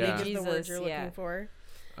Jesus. Lady I think is the word Jesus, you're yeah. looking for.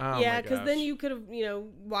 Oh yeah, my because then gosh. you could have,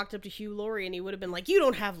 walked up to Hugh Laurie and he would have been like, "You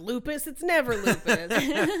don't have lupus. It's never lupus.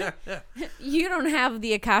 you don't have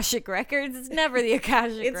the Akashic records. It's never the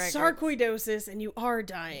Akashic It's records. sarcoidosis, and you are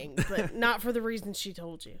dying, but not for the reasons she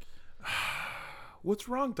told you." What's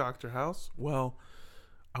wrong, Dr. House? Well,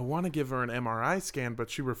 I want to give her an MRI scan, but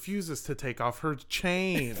she refuses to take off her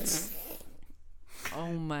chains.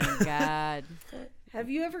 Oh my God. Have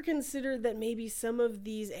you ever considered that maybe some of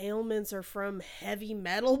these ailments are from heavy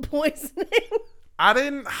metal poisoning? I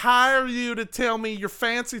didn't hire you to tell me your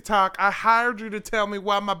fancy talk. I hired you to tell me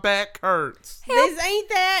why my back hurts. This ain't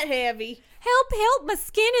that heavy. Help, my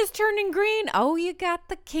skin is turning green. Oh, you got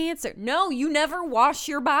the cancer. No, you never wash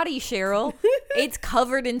your body, Cheryl. It's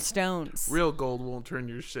covered in stones. Real gold won't turn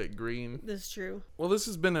your shit green. This is true. Well, this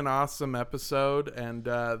has been an awesome episode, and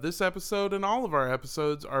this episode and all of our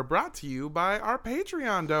episodes are brought to you by our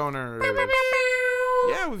Patreon donors.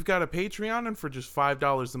 Yeah, we've got a Patreon, and for just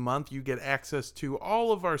 $5 a month, you get access to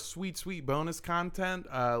all of our sweet, sweet bonus content,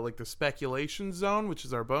 like the Speculation Zone, which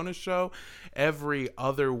is our bonus show, every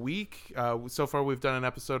other week. So far, we've done an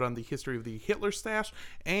episode on the history of the Hitler stash,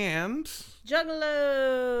 and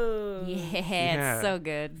Juggalo. Yeah, it's so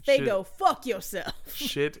good. They Shit. go, fuck yourself.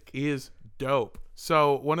 shit is dope.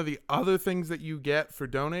 So one of the other things that you get for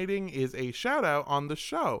donating is a shout out on the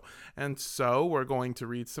show. And so we're going to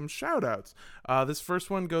read some shout outs. This first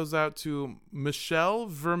one goes out to Michelle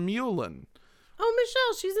Vermeulen. Oh,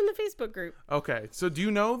 Michelle, she's in the Facebook group. Okay, so do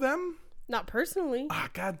you know them? Not personally. Ah,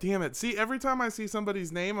 God damn it. See, every time I see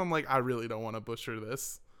somebody's name, I'm like, I really don't want to butcher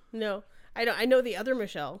this. No, I don't. I know the other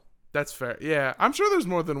Michelle. That's fair. Yeah, I'm sure there's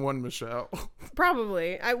more than one Michelle.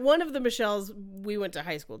 Probably. One of the Michelles, we went to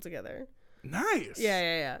high school together. Nice.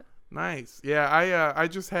 Yeah. Nice. Yeah, I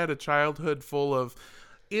just had a childhood full of,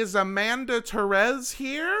 is Amanda Therese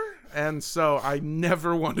here? And so I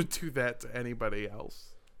never want to do that to anybody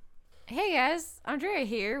else. Hey guys, Andrea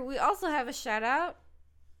here. We also have a shout out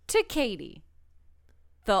to Katie.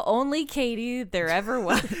 The only Katie there ever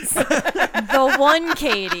was. The one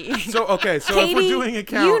Katie. So if Katie, we're doing a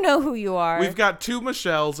count, you know who you are. we've got 2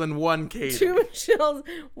 Michelles and 1 Katie. 2 Michelle's,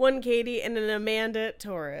 1 Katie, and an Amanda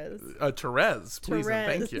Torres. Therese, please and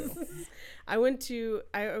thank Therese. you.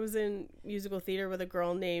 I was in musical theater with a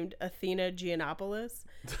girl named Athena Giannopoulos,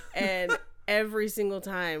 and every single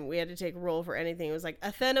time we had to take a role for anything, it was like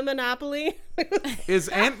Athena Monopoly. Is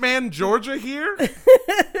Ant-Man Georgia here?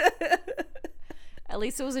 At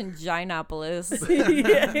least it was in Ginopolis.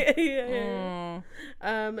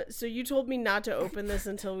 yeah. So you told me not to open this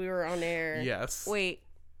until we were on air. Yes. Wait,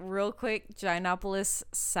 real quick. Ginopolis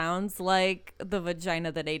sounds like the vagina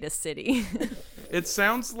that ate a city. It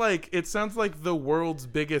sounds like the world's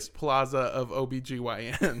biggest plaza of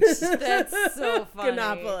OBGYNs. That's so funny.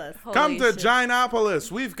 Ginopolis. Holy Come to shit.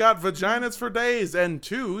 Ginopolis. We've got vaginas for days and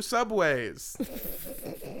 2 subways.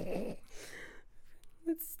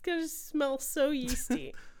 It's gonna smell so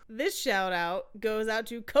yeasty. This shout out goes out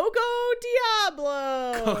to Coco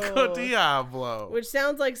Diablo. Coco Diablo. Which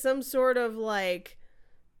sounds like some sort of like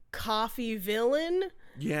coffee villain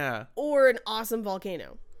Yeah. or an awesome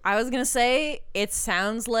volcano. I was gonna say it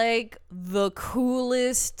sounds like the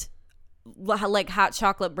coolest like hot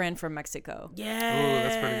chocolate brand from Mexico. Yeah. Ooh,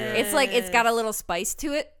 that's pretty good. It's like it's got a little spice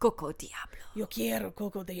to it. Coco Diablo. Yo quiero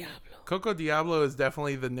Coco Diablo. Coco Diablo is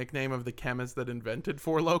definitely the nickname of the chemist that invented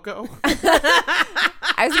Four Loko.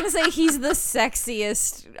 I was gonna say he's the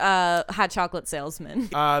sexiest hot chocolate salesman.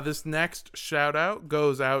 This next shout out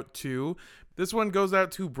goes out to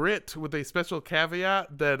Brit with a special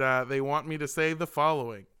caveat that they want me to say the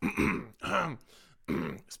following.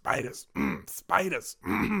 Spiders. Spiders.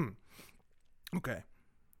 Okay.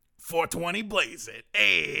 420 blaze it.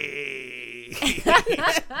 Hey.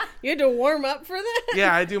 You had to warm up for that?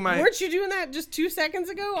 Yeah, I do my... Weren't you doing that just 2 seconds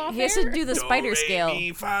ago off He has air? to do the spider Do, re, scale.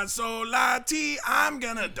 mi, fa, sol, la, ti, I'm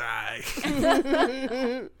gonna die.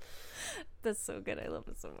 That's so good. I love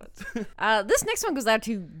it so much. This next one goes out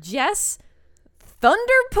to Jess Thunder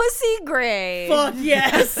Pussy Gray. Fuck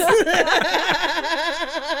yes.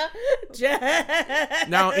 Jess.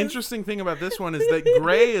 Now, interesting thing about this one is that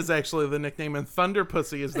Gray is actually the nickname and Thunder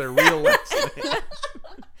Pussy is their real last name.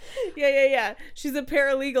 Yeah. She's a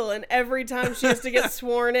paralegal, and every time she has to get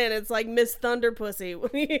sworn in, it's like Miss Thunder Pussy.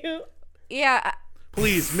 Yeah.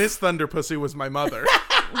 Please, Miss Thunder Pussy was my mother.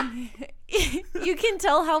 You can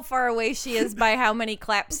tell how far away she is by how many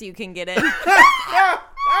claps you can get in.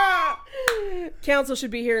 Council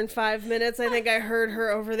should be here in 5 minutes. I think I heard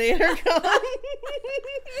her over the intercom.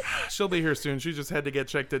 She'll be here soon. She just had to get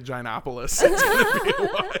checked at Ginopolis. It's gonna be a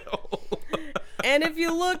while. And if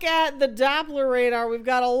you look at the Doppler radar, we've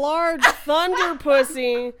got a large Thunder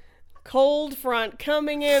Pussy cold front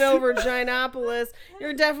coming in over Ginopolis.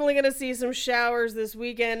 You're definitely going to see some showers this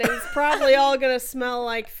weekend, and it's probably all going to smell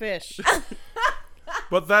like fish.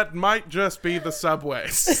 But that might just be the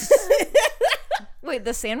subways. Wait,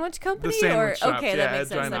 the sandwich company? The sandwich shops, Okay, yeah, that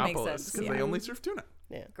makes at sense. That makes Ginopolis, sense. because Yeah. they only serve tuna.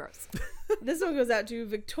 Gross. This one goes out to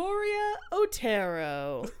Victoria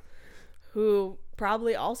Otero, who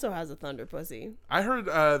probably also has a Thunder Pussy. I heard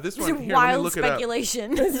this one. Here, let me Wild look it up.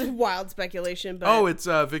 speculation. This is wild speculation, but Oh, it's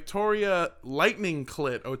Victoria Lightning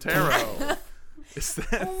Clit Otero. Is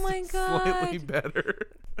that Oh my slightly God. better?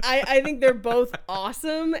 I think they're both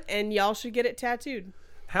awesome, and y'all should get it tattooed.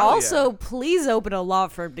 Hell Also, yeah. please open a law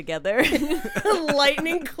firm together.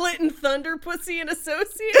 Lightning Clit and Thunder Pussy and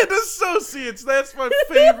Associates. And associates, that's my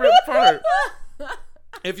favorite part.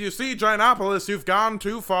 If you see Ginopolis, you've gone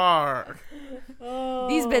too far.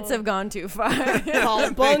 These bits have gone too far.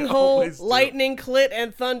 Called Bunghole, always do. Lightning Clit,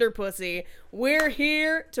 and Thunder Pussy. We're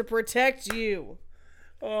here to protect you.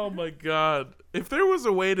 Oh my god. If there was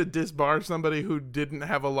a way to disbar somebody who didn't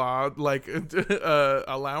have a law, like,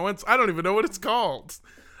 allowance, I don't even know what it's called.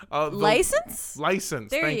 License?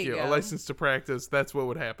 License, There thank you you. A go. license to practice, that's what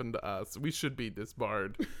would happen to us. We should be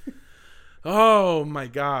disbarred. Oh my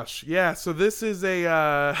gosh. Yeah, so this is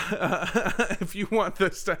a, if you want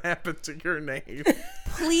this to happen to your name.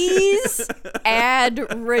 Please add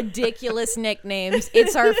ridiculous nicknames.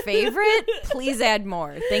 It's our favorite. Please add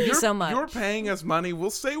more. Thank you so much. You're paying us money. We'll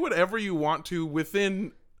say whatever you want to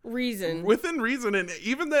within Reason. reason, and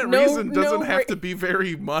even that No- reason doesn't no have to be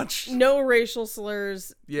very much. No racial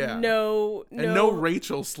slurs. Yeah. No. And no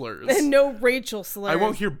Rachel slurs. And no Rachel slurs. I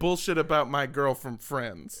won't hear bullshit about my girl from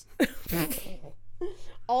Friends.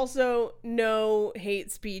 Also, no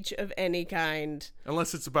hate speech of any kind.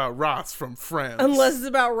 Unless it's about Ross from Friends. Unless it's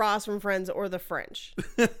about Ross from Friends or the French.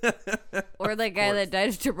 Or the guy that died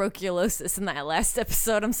of tuberculosis in that last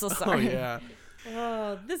episode. I'm so Oh, sorry. yeah.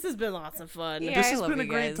 Oh, this has been lots of fun. Yeah. This I has love been a you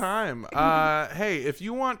great guys. time. Hey, if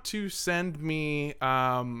you want to send me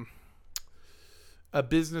a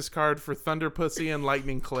business card for Thunder Pussy and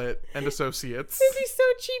Lightning Clit and Associates. It'd be so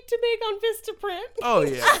cheap to make on Vistaprint. Oh,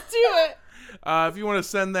 yeah. Just do it. If you want to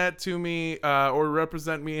send that to me or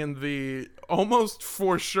represent me in the almost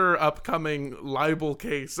for sure upcoming libel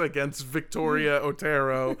case against Victoria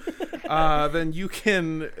Otero, then you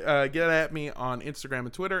can get at me on Instagram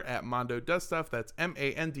and Twitter at Mondo Does Stuff. That's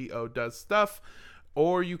MANDO Does Stuff.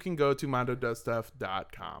 Or you can go to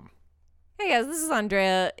mondodoesstuff.com. Hey guys, this is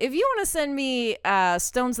Andrea. If you want to send me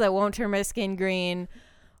stones that won't turn my skin green,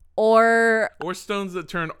 or stones that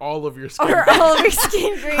turn all of your skin or green. all of your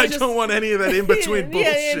skin green, I don't want any of that in between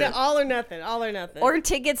bullshit. Yeah, no, all or nothing. All or nothing. or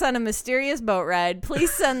tickets on a mysterious boat ride,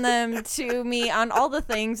 please send them to me on all the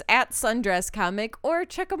things at Sundress Comic, or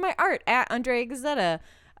check out my art at Andrea Gazzetta.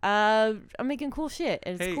 I'm making cool shit,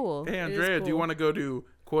 and it's cool. Hey, Andrea, do you cool. want to go to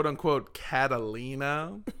quote unquote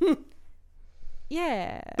Catalina?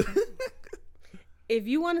 Yeah. if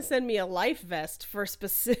you want to send me a life vest for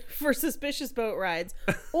for suspicious boat rides,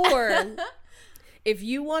 or if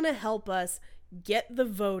you want to help us get the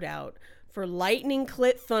vote out for Lightning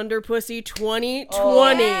Clit Thunder Pussy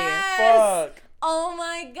 2020. Fuck. Oh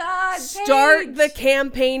my God. Start Paige. the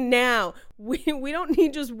campaign now. We don't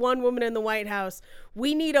need just one woman in the White House.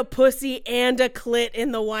 We need a pussy and a clit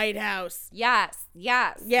in the White House. Yes.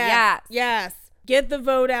 Yes. Yes. Get the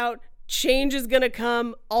vote out. Change is going to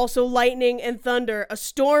come. Also, lightning and thunder. A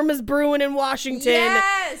storm is brewing in Washington.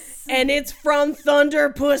 Yes. And it's from Thunder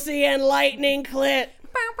Pussy and Lightning Clit.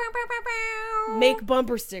 Make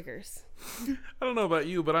bumper stickers. I don't know about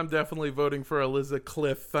you, but I'm definitely voting for Eliza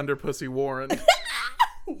Cliff Thunder Pussy Warren.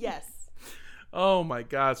 Yes. Oh my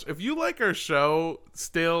gosh. If you like our show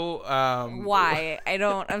still, Why?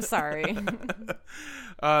 I'm sorry.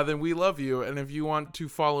 then we love you. And if you want to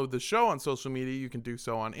follow the show on social media, you can do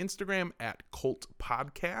so on Instagram at Cult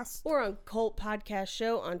Podcast. Or on Cult Podcast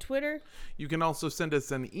Show on Twitter. You can also send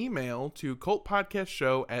us an email to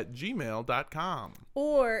cultpodcastshow@gmail.com.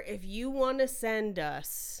 Or if you want to send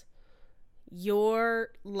us your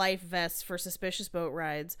life vests for suspicious boat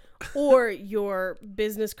rides, or your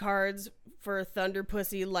business cards for Thunder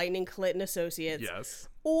Pussy, Lightning Clit, and Associates, Yes.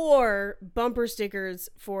 or bumper stickers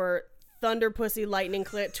for Thunder Pussy, Lightning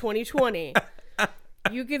Clit 2020,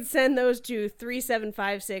 you can send those to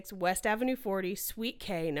 3756 West Avenue 40, Suite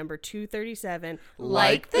K, number 237,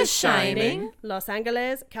 Like The Shining. Los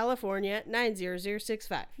Angeles, California,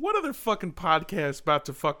 90065. What other fucking podcast about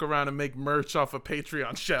to fuck around and make merch off a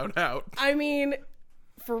Patreon shout out? I mean,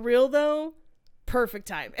 for real though, perfect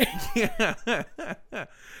timing.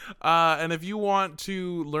 And if you want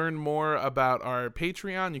to learn more about our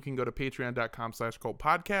Patreon, you can go to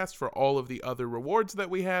patreon.com/cultpodcast for all of the other rewards that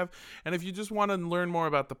we have. And if you just want to learn more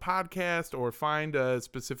about the podcast, or find a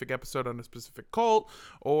specific episode on a specific cult,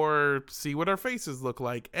 or see what our faces look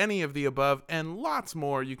like, any of the above and lots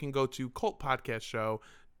more, you can go to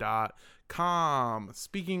cultpodcastshow.com.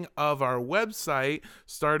 Speaking of our website,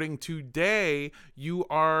 starting today, you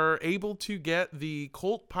are able to get the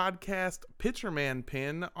Cult Podcast Pitcherman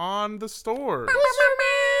pin on the store.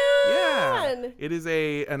 Yeah, it is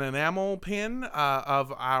an enamel pin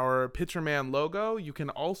of our Pitcherman logo. You can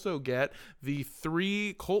also get the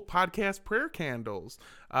 3 Cult Podcast prayer candles.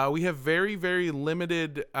 We have very, very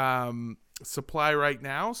limited supply right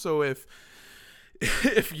now, so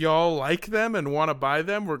if y'all like them and want to buy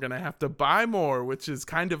them, we're gonna have to buy more, which is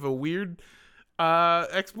kind of a weird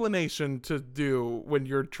explanation to do when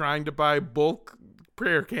you're trying to buy bulk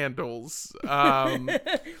prayer candles.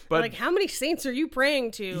 But Like, how many saints are you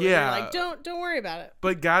praying to? And Yeah. you're like, don't worry about it.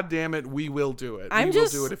 but god damn it, we will do it. I'm We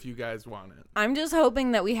just- will do it if you guys want it. I'm just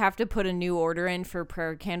hoping that we have to put a new order in for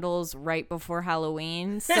prayer candles right before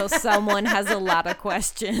Halloween, so someone has a lot of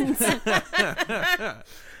questions.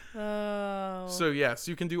 Oh. So yes,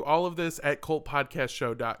 you can do all of this at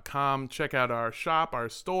cultpodcastshow.com. Check out our shop, our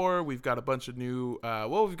store. We've got a bunch of new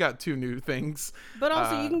we've got 2 new things. But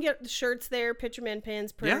also, you can get the shirts there, Pitcherman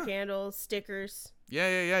pins, prayer Yeah. candles, stickers.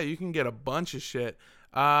 Yeah. You can get a bunch of shit.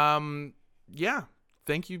 Yeah.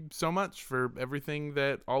 Thank you so much for everything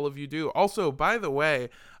that all of you do. Also, by the way,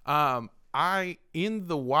 I, in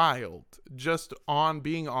the wild, just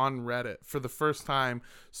being on Reddit for the first time,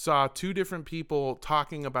 saw 2 different people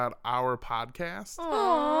talking about our podcast,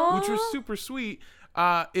 which was super sweet.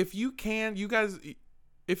 If you guys,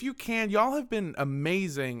 if you can, y'all have been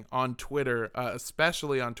amazing on Twitter,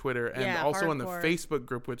 especially on Twitter, and also in the hardcore. Facebook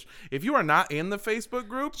group, which if you are not in the Facebook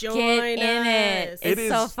group, Join Get in it. us. It's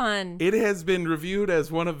so is- fun. it has been reviewed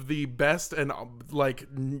as one of the best and like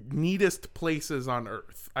neatest places on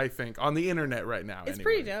earth, I think, on the internet right now. It's anyway.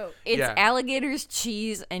 pretty dope. It's Yeah. alligators,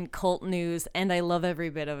 cheese, and cult news, and I love every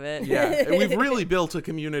bit of it. Yeah, we've really built a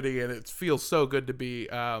community, and it feels so good to be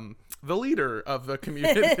the leader of the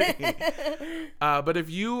community. But if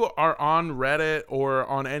you are on Reddit or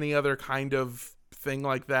on any other kind of thing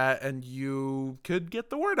like that, and you could get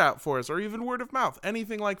the word out for us, or even word of mouth,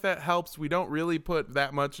 anything like that helps. We don't really put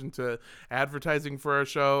that much into advertising for our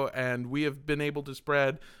show, and we have been able to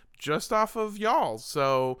spread just off of y'all.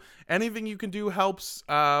 So anything you can do helps.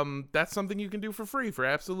 That's something you can do for free, for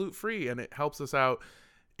absolute free, and it helps us out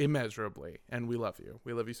immeasurably. And we love you.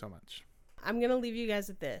 We love you so much. I'm going to leave you guys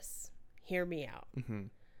with this. Hear me out. Mm-hmm.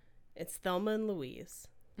 It's Thelma and Louise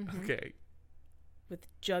Okay. with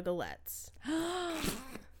Juggalettes.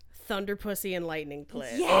 Thunder Pussy and Lightning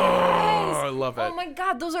Clit. Yes! Oh, I love it. Oh my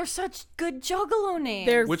god, those are such good Juggalo names.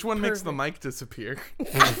 They're Which one makes the perfect. mic disappear?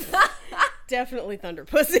 Definitely Thunder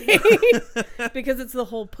Pussy. Because it's the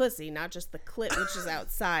whole pussy, not just the clit, which is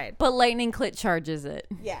outside. But Lightning Clit charges it.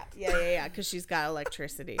 Yeah. Because she's got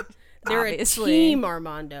electricity. They're Obviously. a team,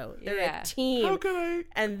 Armando. They're Yeah. a team. How can I?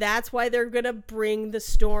 And that's why they're going to bring the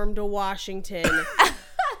storm to Washington.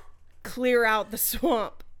 Clear out the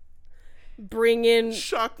swamp. Bring in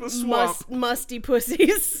Shock the swamp. musty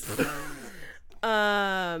pussies.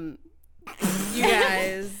 You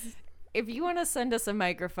guys, If you want to send us a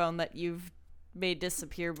microphone that you've made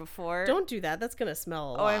disappear before. don't do that. That's going to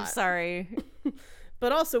smell a Oh, lot. I'm sorry.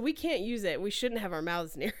 But also, we can't use it. We shouldn't have our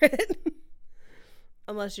mouths near it.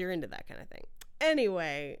 Unless you're into that kind of thing.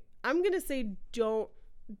 Anyway, I'm going to say don't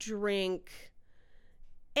drink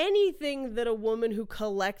anything that a woman who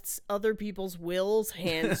collects other people's wills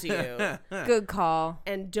hands you. Good call.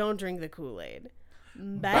 And don't drink the Kool-Aid.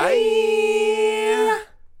 Bye. Bye.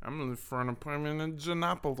 I'm in front of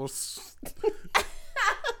Indianapolis.